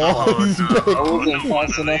 he's no. back. I wasn't One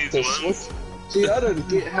fast of enough these to ones. switch. See, I don't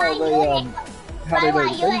get how they don't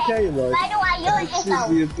vacate, like, Why do I it use says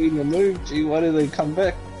it? you've been removed, gee, why do they come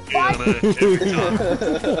back? Yeah, I know. Every time.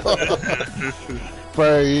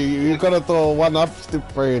 Bro, you gotta throw one up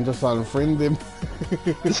step, bro, and just unfriend him.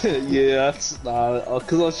 Yeah, that's, nah,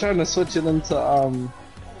 cause I was trying to switch it into,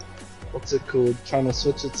 what's it called? Trying to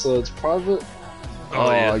switch it so it's private.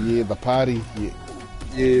 Oh, yeah. The party. Yeah.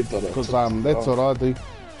 Yeah, but Because that's what I do.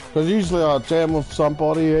 Because usually I jam with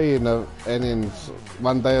somebody, and then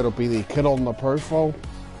one day it'll be the kid on the profile,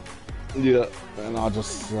 Yeah, and I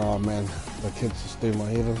just, oh man, the kids just do my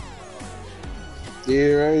head in.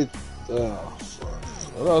 yeah, right. Oh,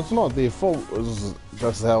 Well, it's not their fault, it's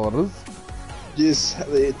just how it is. yes,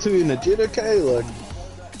 they're too energetic, eh? Like,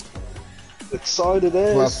 excited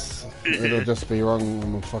as. Plus, it'll just be wrong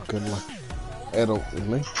when I'm fucking like adult, you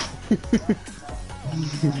know?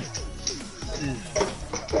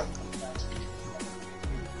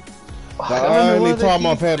 The only time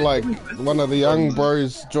I've had like one of the young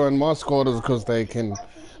bros join my squad is because they can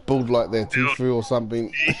build like their Tifu or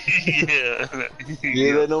something. Yeah.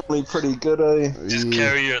 Yeah, they're normally pretty good, eh? Just Yeah.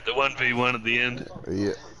 carry you at the 1v1 at the end.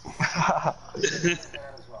 Yeah.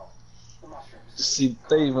 See,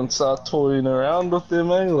 they even start toying around with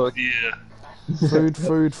them, eh? Like, Yeah.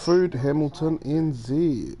 Food, Hamilton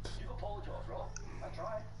NZ.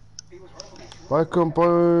 Bacon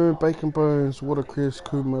bones, watercress,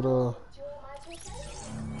 kumara,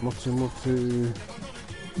 motu,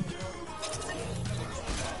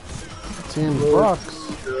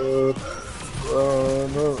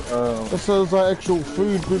 $10. This is actual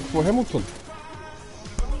food good for Hamilton.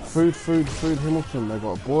 Food, Hamilton. They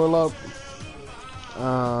got boil up,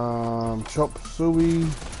 chop suey,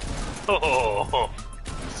 Oh,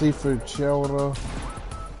 seafood chowder,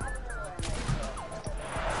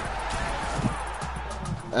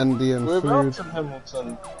 Indian food. whereabouts in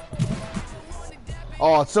Hamilton?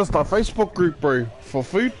 Oh, it's just a Facebook group, bro, for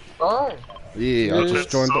food. Oh, Yeah, I just that's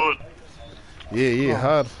joined solid. up. Yeah,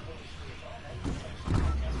 hard.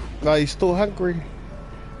 No, you still hungry?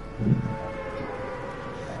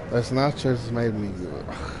 Those nachos made me.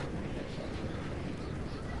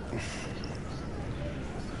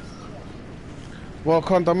 What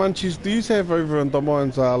kind of munchies do you have over in the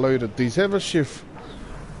mines are loaded? Do you have a chef?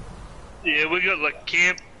 Yeah, we got like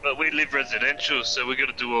camp, but we live residential, so we got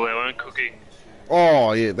to do all our own cooking.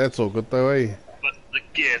 Oh, yeah, that's all good though, eh? But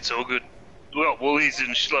yeah, it's all good. We got Woolies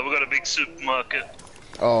and shit. Like, we got a big supermarket.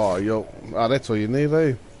 Oh, yo. Oh, that's all you need,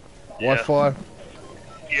 eh? Yeah. Wi-Fi,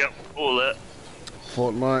 Yep, all that.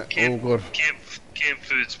 Fortnite, all Camp, good. camp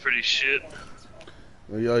food's pretty shit.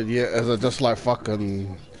 Yeah, yeah, is it just like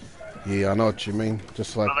fucking... Yeah, I know what you mean.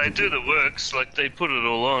 Just like... Well, they do the works, like they put it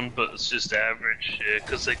all on, but it's just average, yeah,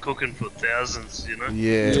 because they're cooking for thousands, you know?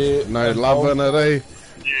 Yeah, Yeah, no and love in it, eh?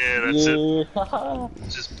 Yeah, that's it. Yeah.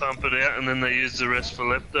 Just pump it out and then they use the rest for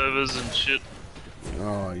leftovers and shit.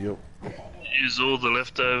 Oh, yep. Use all the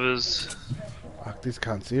leftovers. Fuck, these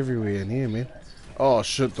cunts everywhere in here, man. Oh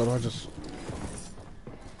shit, did I just...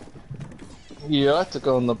 Yeah, I had to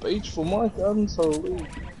go on the beach for my guns, holy.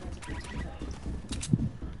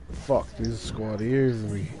 Fuck, there's a squad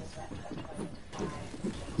everywhere.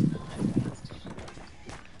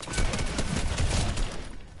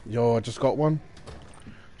 Yo, I just got one.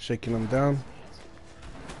 Shaking him down.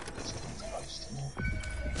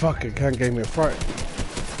 Fuck, it can't give me a fright.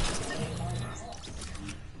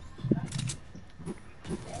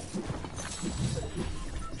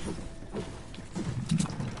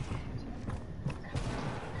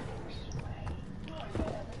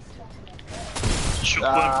 Shook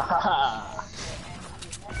one.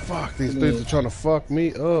 Fuck, these dudes are trying to fuck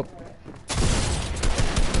me up.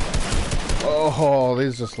 Oh,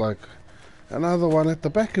 there's just like another one at the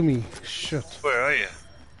back of me. Shit. Where are you?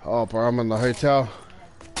 Oh, bro, I'm in the hotel.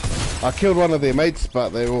 I killed one of their mates, but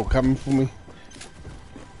they're all coming for me.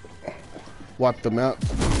 Wiped them out.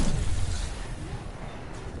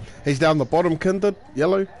 He's down the bottom, Kindred.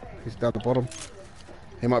 Yellow. He's down the bottom.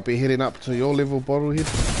 He might be heading up to your level, Bottlehead.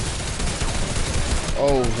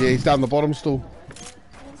 Oh, yeah, he's down the bottom still.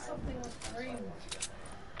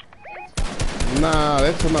 Nah,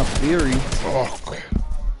 that's enough theory. Oh,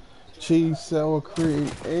 cheese, sour cream,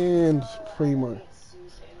 and primo.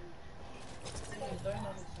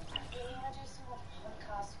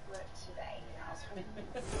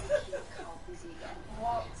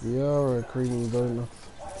 Yeah, a creamy donut.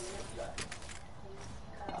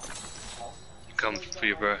 Come for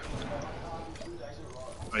you, bro.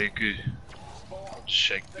 Are you good?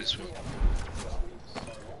 Shake this one.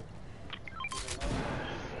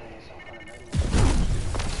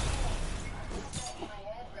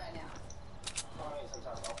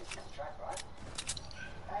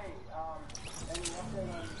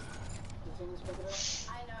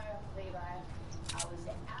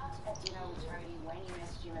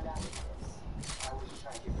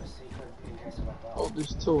 Oh,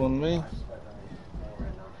 there's two on me.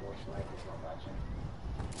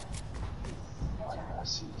 I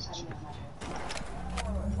see this chick.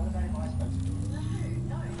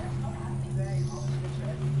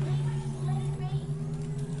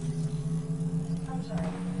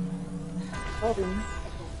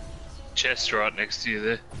 Chest right next to you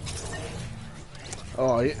there.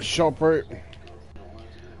 Oh, yeah, shot, bro.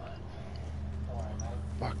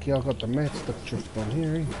 Fuck yeah, I got the matchstick drift on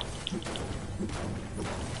here, eh?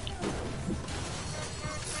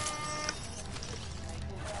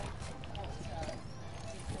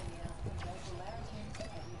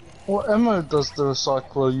 What ammo does the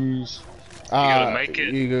recycler use? gotta make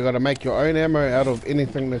it. You gotta make your own ammo out of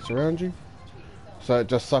anything that's around you. So it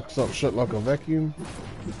just sucks up shit like a vacuum.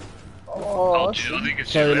 Oh, I think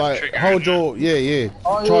it's So your left like, trigger, hold isn't it? your, yeah.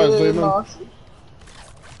 oh Try and yeah, zoom in. no,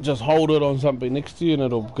 Just hold it on something next to you and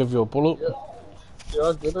it'll give you a bullet. yeah,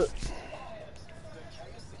 I get it.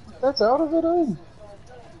 That's out of it, eh?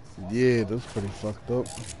 Yeah, that's pretty fucked up.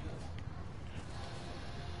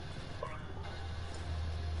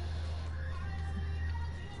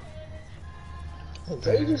 It's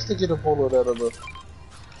ages to get a bullet out of the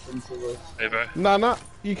into the. Hey, bro. Nah,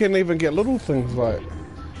 you can even get little things like,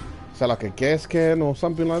 say like a gas can or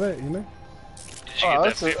something like that, you know? Did you Oh, get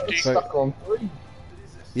that's that it. 50? It's stuck on 3.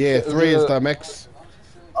 Yeah, Is 3 it is a- the max.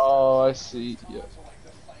 Oh, I see. Yeah.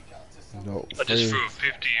 No, I just 3. threw a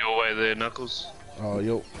 50 your way there, Knuckles. Oh,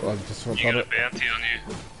 yo, I just You forgot got a it. bounty on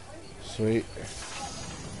you. Sweet.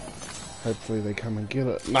 Hopefully they come and get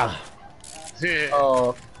it. Nah. Yeah.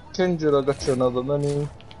 Oh, Kindred, I got you another mini.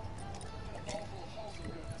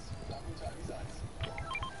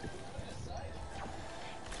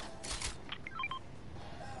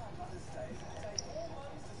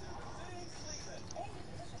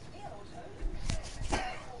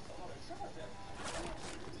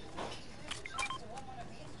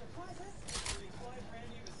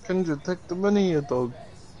 Kindred, take the mini, you dog.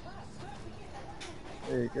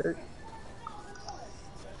 There you go.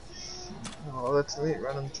 Oh, that's neat,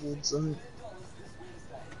 running towards them.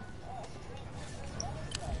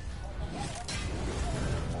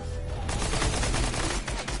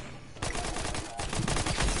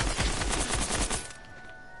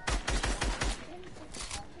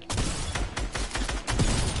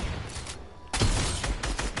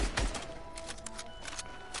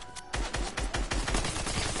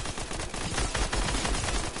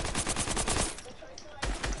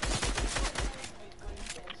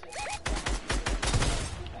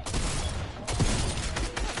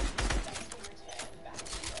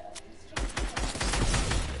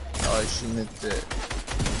 pushing it there.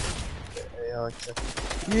 Yeah,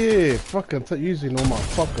 Yeah, fucking using all my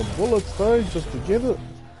fucking bullets though, just to get it.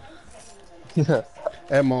 yeah.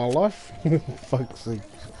 And my life. Fuck's sake.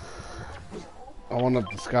 I wanted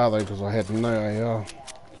the scar though because I had no AR.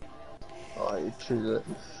 Oh, you true that.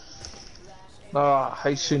 Nah, I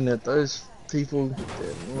hate shooting at those people.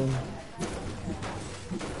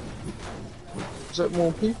 Is that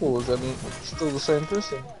more people? Or is that still the same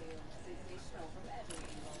person?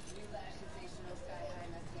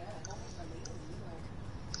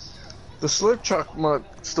 The slurp truck might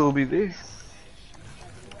still be there.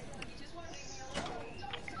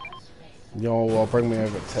 Yo, I'll bring me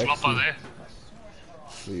over Flopper taxi. there.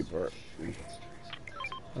 See, bro.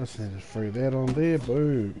 I just need to throw that on there,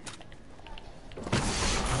 boom.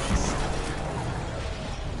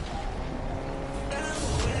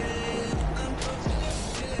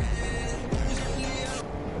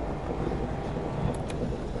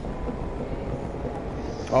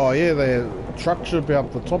 Oh yeah, the truck should be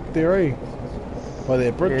up the top there, eh? By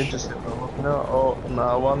their bridge. Yeah, just have a look now. Oh,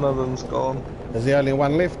 no, one of them's gone. Is there only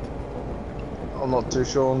one left? I'm not too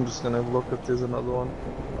sure, I'm just gonna have a look if there's another one.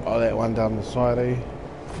 Oh, that one down the side, eh?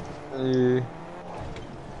 Yeah.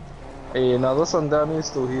 Yeah, now this one down here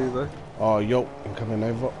still here though. Oh, yo, I'm coming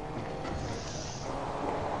over.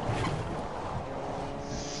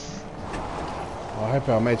 I hope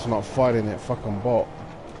our mate's not fighting that fucking bot.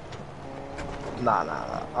 Nah.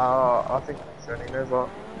 I think it's only over.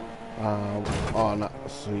 Oh no,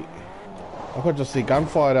 sweet. I could just see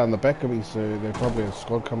gunfire down the back of me, so there's probably a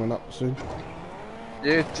squad coming up soon.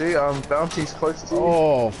 Yeah, gee, Bounty's close to you.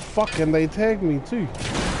 Oh, fuck, and they tagged me too.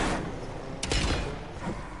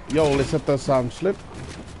 Yo, let's hit this slip.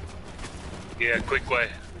 Yeah, quick way.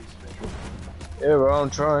 Yeah, bro, I'm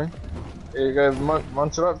trying. Here you go,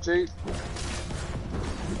 munch it up, G.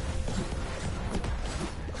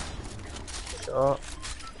 Shot.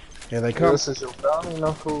 Yeah, they Yeah, come. this is your bounty,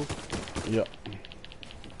 Knuckles. Yep.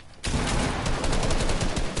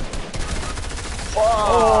 Wow.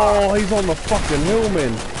 Oh, he's on the fucking hill,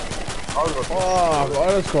 man. Oh,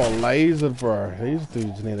 I just got lasered, bro. These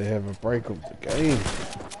dudes need to have a break of the game.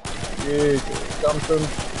 yeah,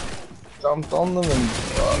 jumped on them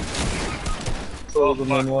and killed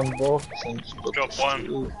them in one box and just got Drop the one.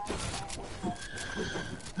 shield.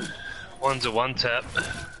 One's a one tap.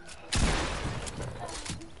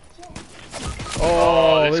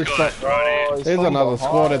 Oh, this there's, guy's right Oh, he's there's from another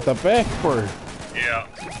squad behind. at the back, bro. here. Yeah.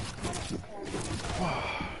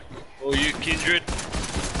 Oh, you kindred.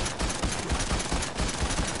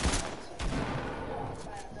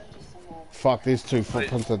 Fuck, these two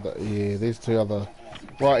footprints at the, yeah, these two other.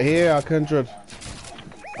 Right here, our kindred.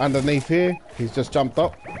 Underneath here, he's just jumped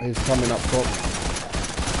up. He's coming up top.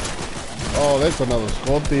 Oh, that's another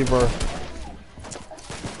squad there, bro.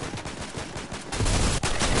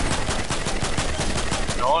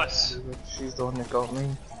 Nice. She's the one that got me.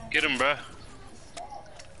 Get him, bro.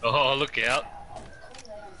 Oh, look out.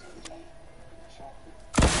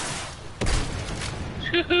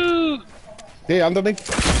 Woohoo! There, underneath.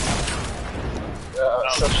 Yeah,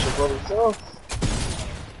 such a bloody self.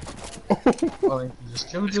 I think you just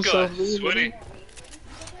killed This yourself. guy's there, sweaty. buddy.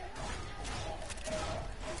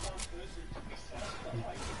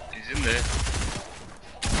 He's in there.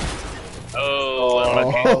 Oh,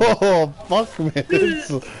 unlucky. Oh, fuck,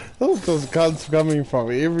 man. Those just guns coming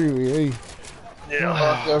from everywhere, eh? Yeah.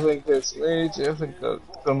 Fuck, I think that's me. I think I'm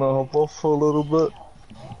gonna hop off for a little bit.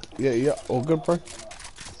 Yeah, all good, bro.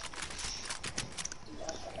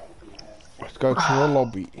 Let's go to the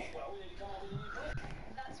lobby. I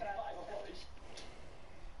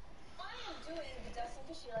am doing the Dustin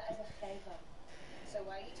for Sheila as a favour. So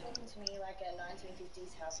why are you talking to me like a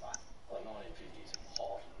 1950s housewife? Well, 1950s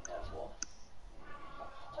hot, that's what.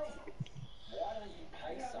 Why don't you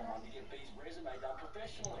pay someone to get B's resume done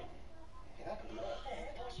professionally? That could work.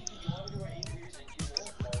 Plus you can drive to her interviews and give her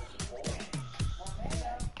moral support.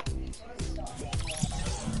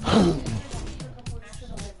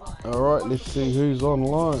 Alright, let's see who's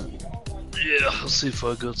online. Yeah, I'll see if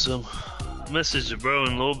I got some. Message the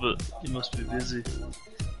bro-in-law, but he must be busy.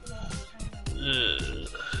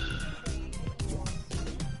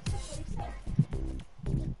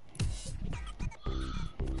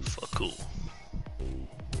 Fuck all.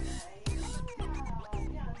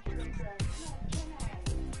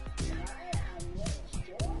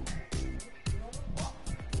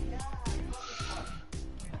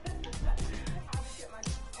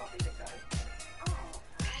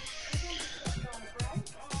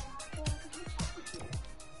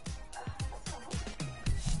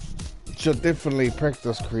 Should definitely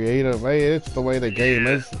practice creative, eh? It's the way the game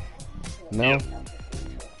is now. Yep.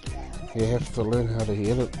 You have to learn how to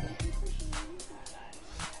hit it.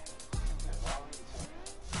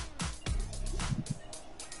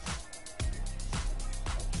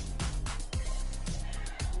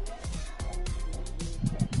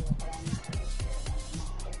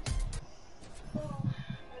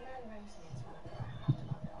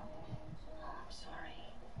 I'm sorry.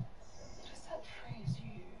 Just that phrase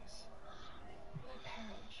you use. No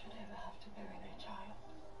parent should ever have to bury their child.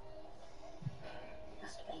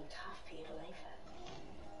 Must have been tough for you to leave her.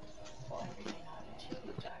 Well, everything I've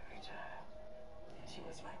achieved, I owe to her. She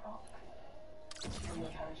was my rock. She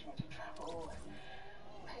encouraged me to travel and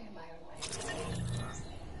pay my own way. I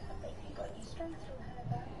think you got your strength from her,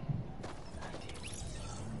 though. I did.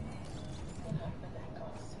 You know, when that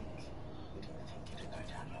got sick, we didn't think it'd go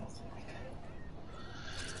downhill so quickly.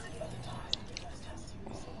 By the time we realized how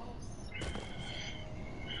serious it was, it was too late.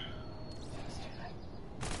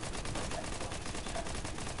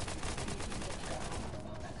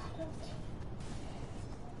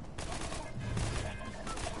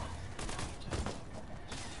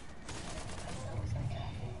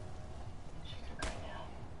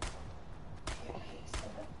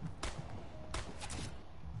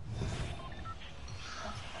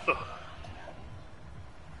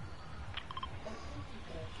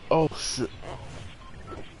 Oh shit.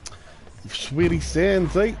 Sweetie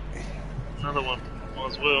Sands, eh? Another one. Might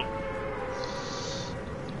as well.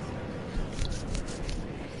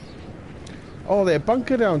 Oh, that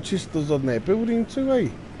bunker down Chester's on that building too, eh?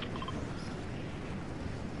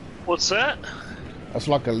 What's that? That's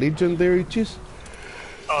like a legendary chest.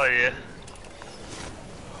 Oh yeah.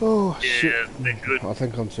 Oh Yeah, shit. they're good. I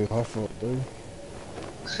think I'm too high for it, dude.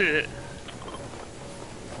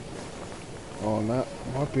 Oh no,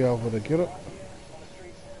 might be able to get it.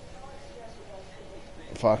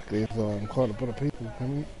 Fuck, there's quite a bit of people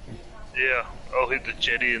coming. Yeah, I'll hit the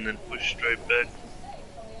jetty and then push straight back.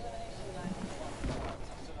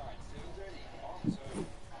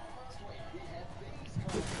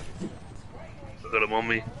 I got him on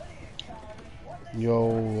me.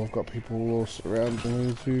 Yo, I've got people all surrounding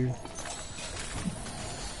me too.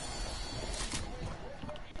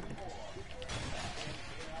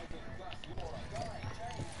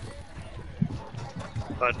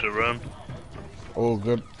 Hard to run. All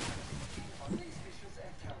good.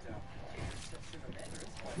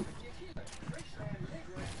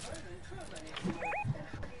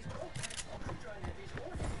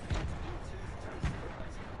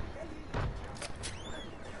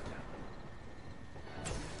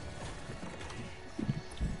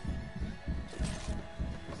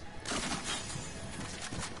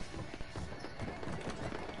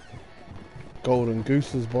 Golden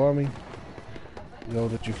Goose is by me. Yo,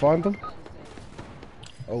 did you find them?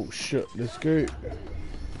 Oh shit, let's go.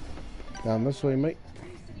 Down this way, mate.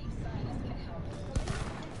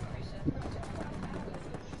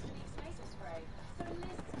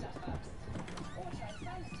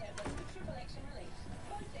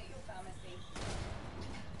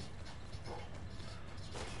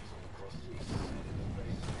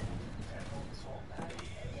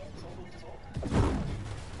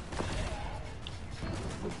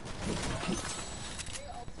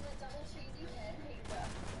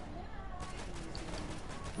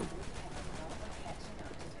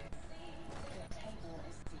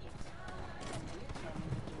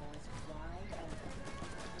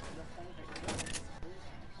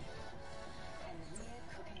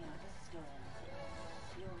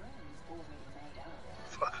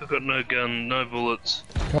 Fuck, I got no gun, no bullets.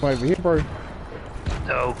 Come over here, bro.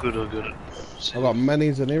 Oh, good, I got it. I got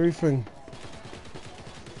minis and everything.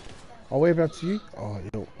 Oh, whereabouts are you? Oh,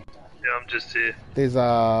 yo. Yeah, I'm just here. There's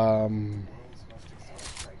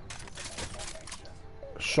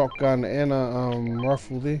shotgun and a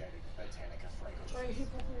rifle there.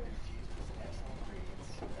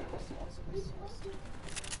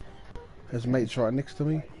 His mate's right next to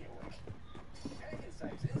me.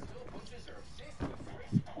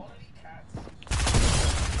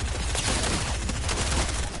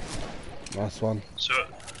 Nice one.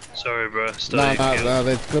 Sorry, bro. No, Stay no,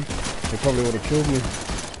 that's good. They probably would have killed me.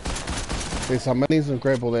 There's some minis and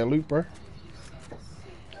grab all that loot, bro.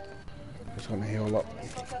 Just gonna heal up.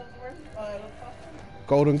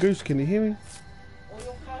 Golden Goose, can you hear me?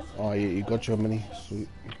 Oh yeah, you got your mini. Sweet.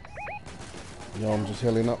 Yo, I'm just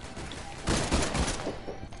healing up.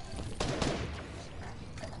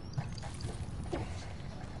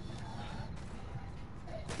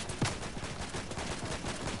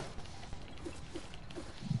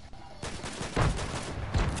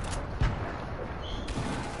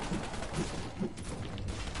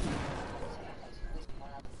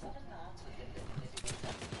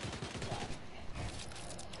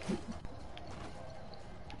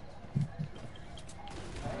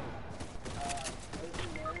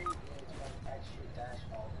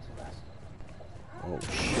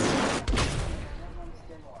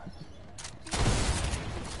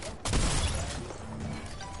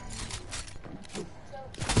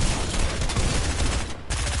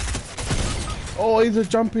 Oh, he's a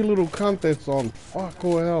jumpy little cunt that's on fuck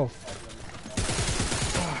all health.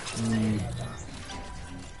 Fuck me.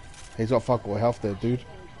 He's got fuck all health there, dude.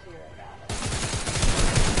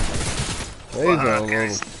 He's a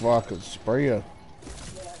little fucking sprayer.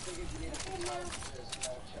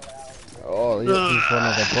 Oh, yeah, he's one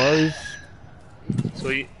of the bros.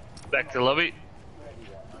 Sweet. Back to lobby.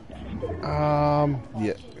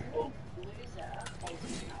 Yeah.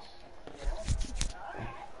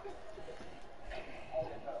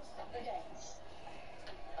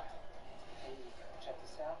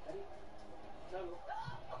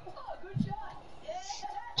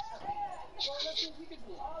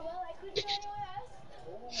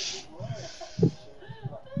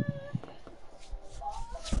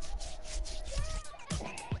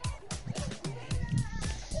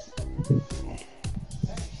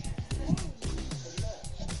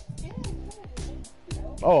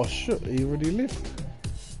 Oh shit, he already left.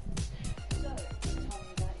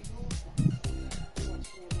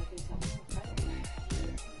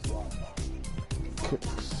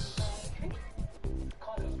 Cooks.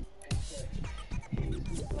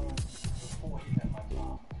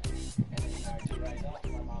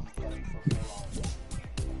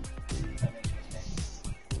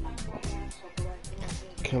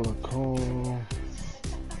 Killer Cole.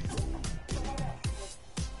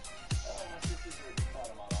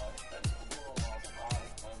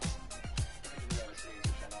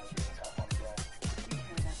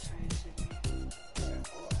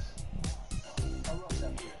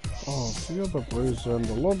 Oh, the other bros are in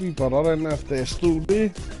the lobby, but I don't know if they're still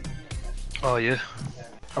there. Oh yeah.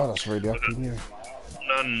 Oh, that's radioactive, yeah.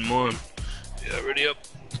 None more. Yeah, ready up.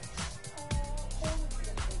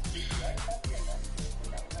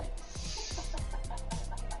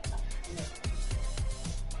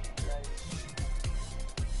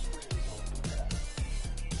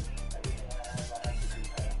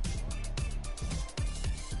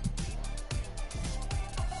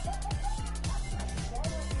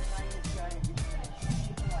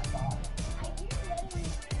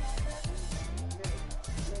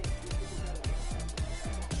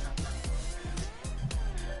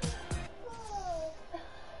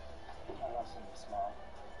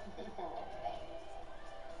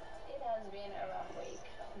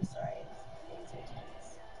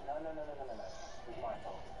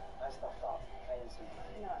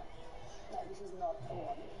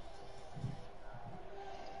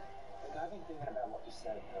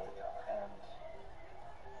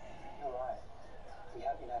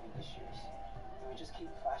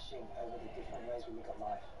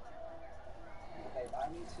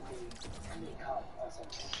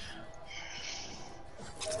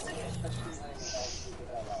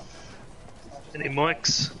 Any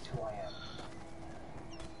mics?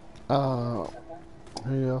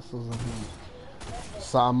 Who else is in here?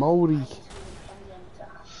 Samodi.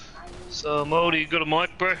 So, Moldy, you got a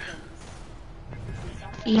mic, bro?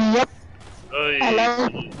 Yep. Oh, yeah. Hello.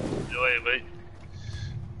 Oh, yeah, mate.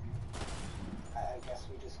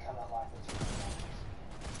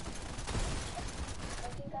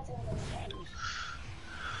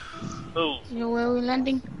 Oh, You know where we're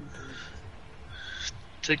landing?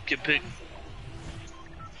 take your pick.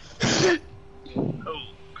 Oh,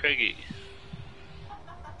 Craigie.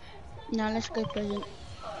 Now let's go present.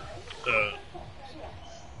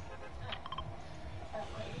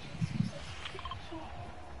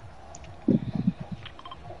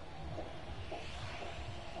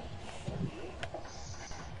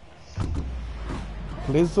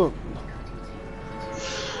 Pleasant.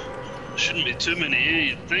 Shouldn't be too many here,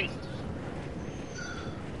 you'd think.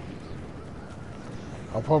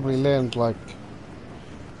 I'll probably land like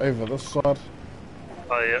over this side.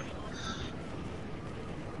 Oh, yeah.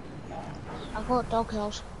 I got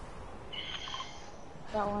doghouse.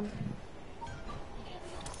 That one.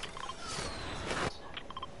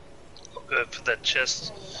 I'll go for that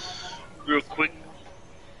chest real quick.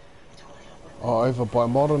 Oh, over by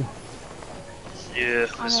Modern. Yeah,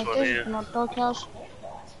 I this know one this here. is not doghouse.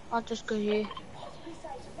 I'll just go here.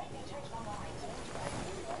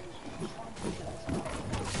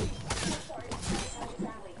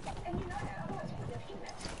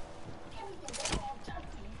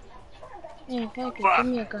 Yeah, thank you. Give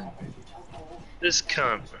me a gun. This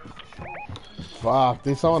cunt. Fuck,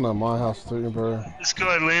 there's someone at my house too, bro. This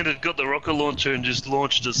guy landed, got the rocket launcher, and just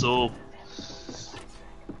launched us all.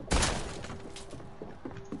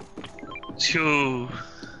 Phew.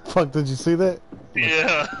 Fuck, did you see that?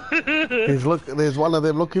 Yeah. There's one of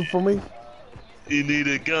them looking for me. You need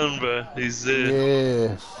a gun, bro. He's there.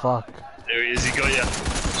 Yeah, fuck. There he is. He got ya.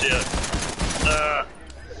 Watch out.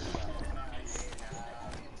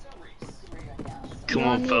 Come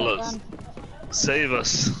I on, need a fellas. gun. Save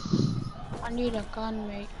us. I need a gun,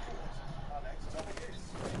 mate.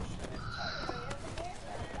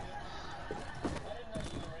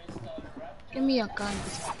 Give me a gun.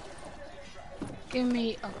 Give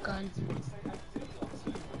me a gun.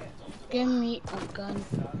 Give me a gun.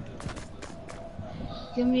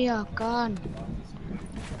 Give me a gun.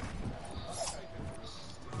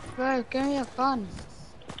 Bro, give me a gun.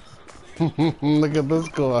 Look at this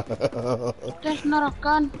guy. There's not a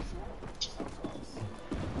gun.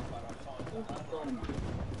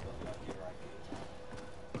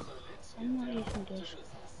 I'm not using this.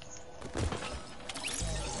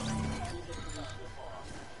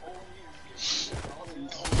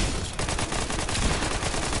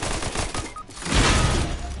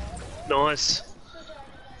 Nice.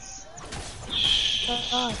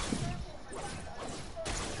 God.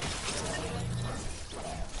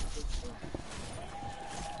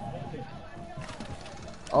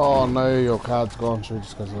 Oh no, your card's gone through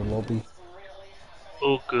just because of the lobby.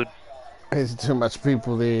 Oh, good. There's too much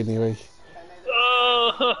people there anyway.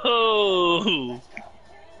 Oh!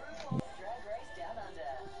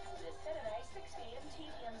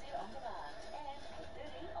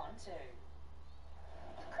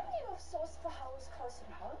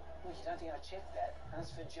 Well, you don't think I checked that?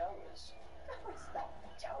 That's for Joe's. No, it's not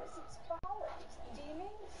for Joe's, it's Flowers. Do you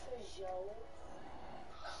mean for Joe?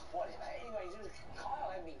 Whatever. Anyway,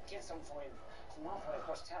 Kyle had me get some for him from halfway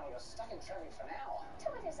across town. We got stuck in traffic for an hour.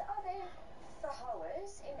 Tell me this, are there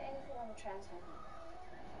flowers in anything on the Trans menu?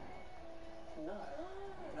 No.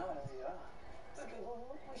 No, I don't think there are. Look,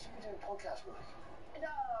 we should be doing podcast work.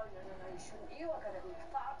 No, you shouldn't. You are going to be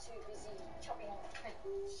far too busy chopping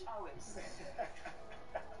showers.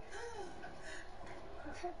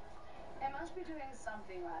 They must be doing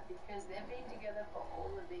something right because they've been together for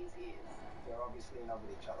all of these years. They're obviously in love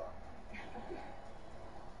with each other.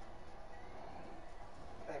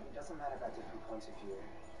 Babe, it doesn't matter about different points of view.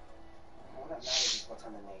 All that matters is what's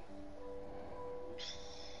underneath.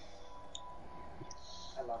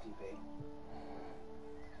 I love you, babe.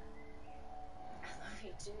 I love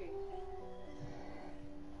you too.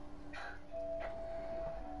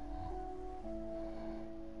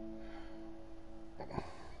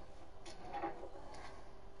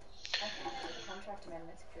 Contract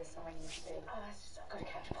amendments if there's someone you see. Oh, that's just, I've got to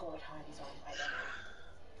catch Paul at home. He's on his way down.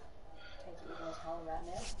 Take it you're going to tell him about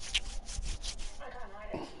Ned. I can't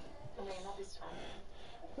hide it. I mean, not this time.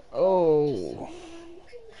 Oh.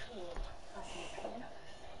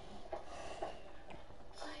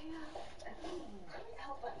 Couldn't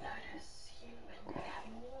help but notice you and Ned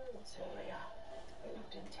having words earlier. It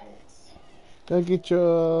looked intense. Go get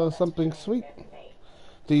your something sweet.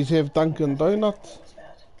 Do you have Dunkin' Donuts?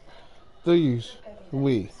 Do you?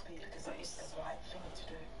 We.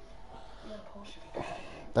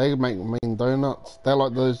 They make mean donuts. They're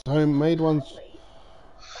like those homemade ones.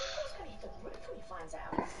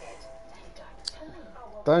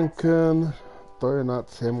 Dunkin'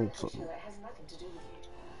 Donuts Hamilton.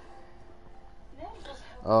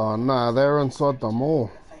 Oh no, they're inside the mall.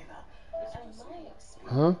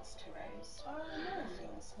 Huh?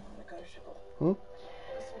 Huh?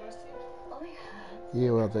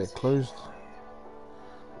 Yeah, well, they're closed.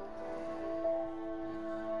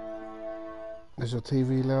 Is your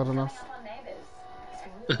TV loud enough?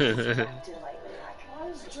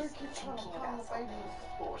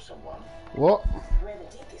 What? Whoever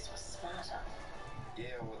did this was smarter.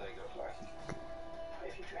 Yeah, well, they got lucky.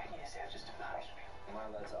 If you're dragging us out just to punish me, am I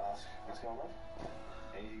allowed to ask what's going on?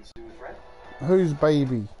 Anything to do with Red? Whose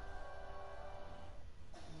baby?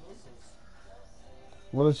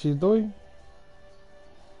 What is she doing?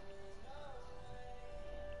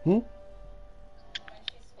 Hmm?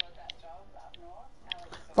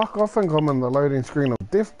 Fuck, I think I'm in the loading screen of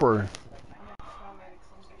Death Bro.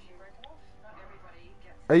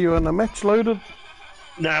 Are you in a match loaded?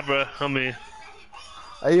 Nah, bro, I'm here.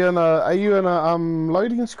 Are you in a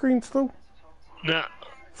loading screen still? Nah,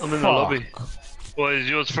 I'm in the lobby. Why, is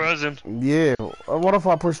yours frozen? Yeah. What if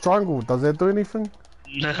I push triangle? Does that do anything?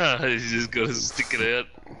 Nah, he's just gotta stick it out.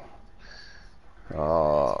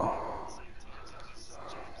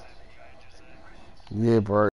 Yeah, bro.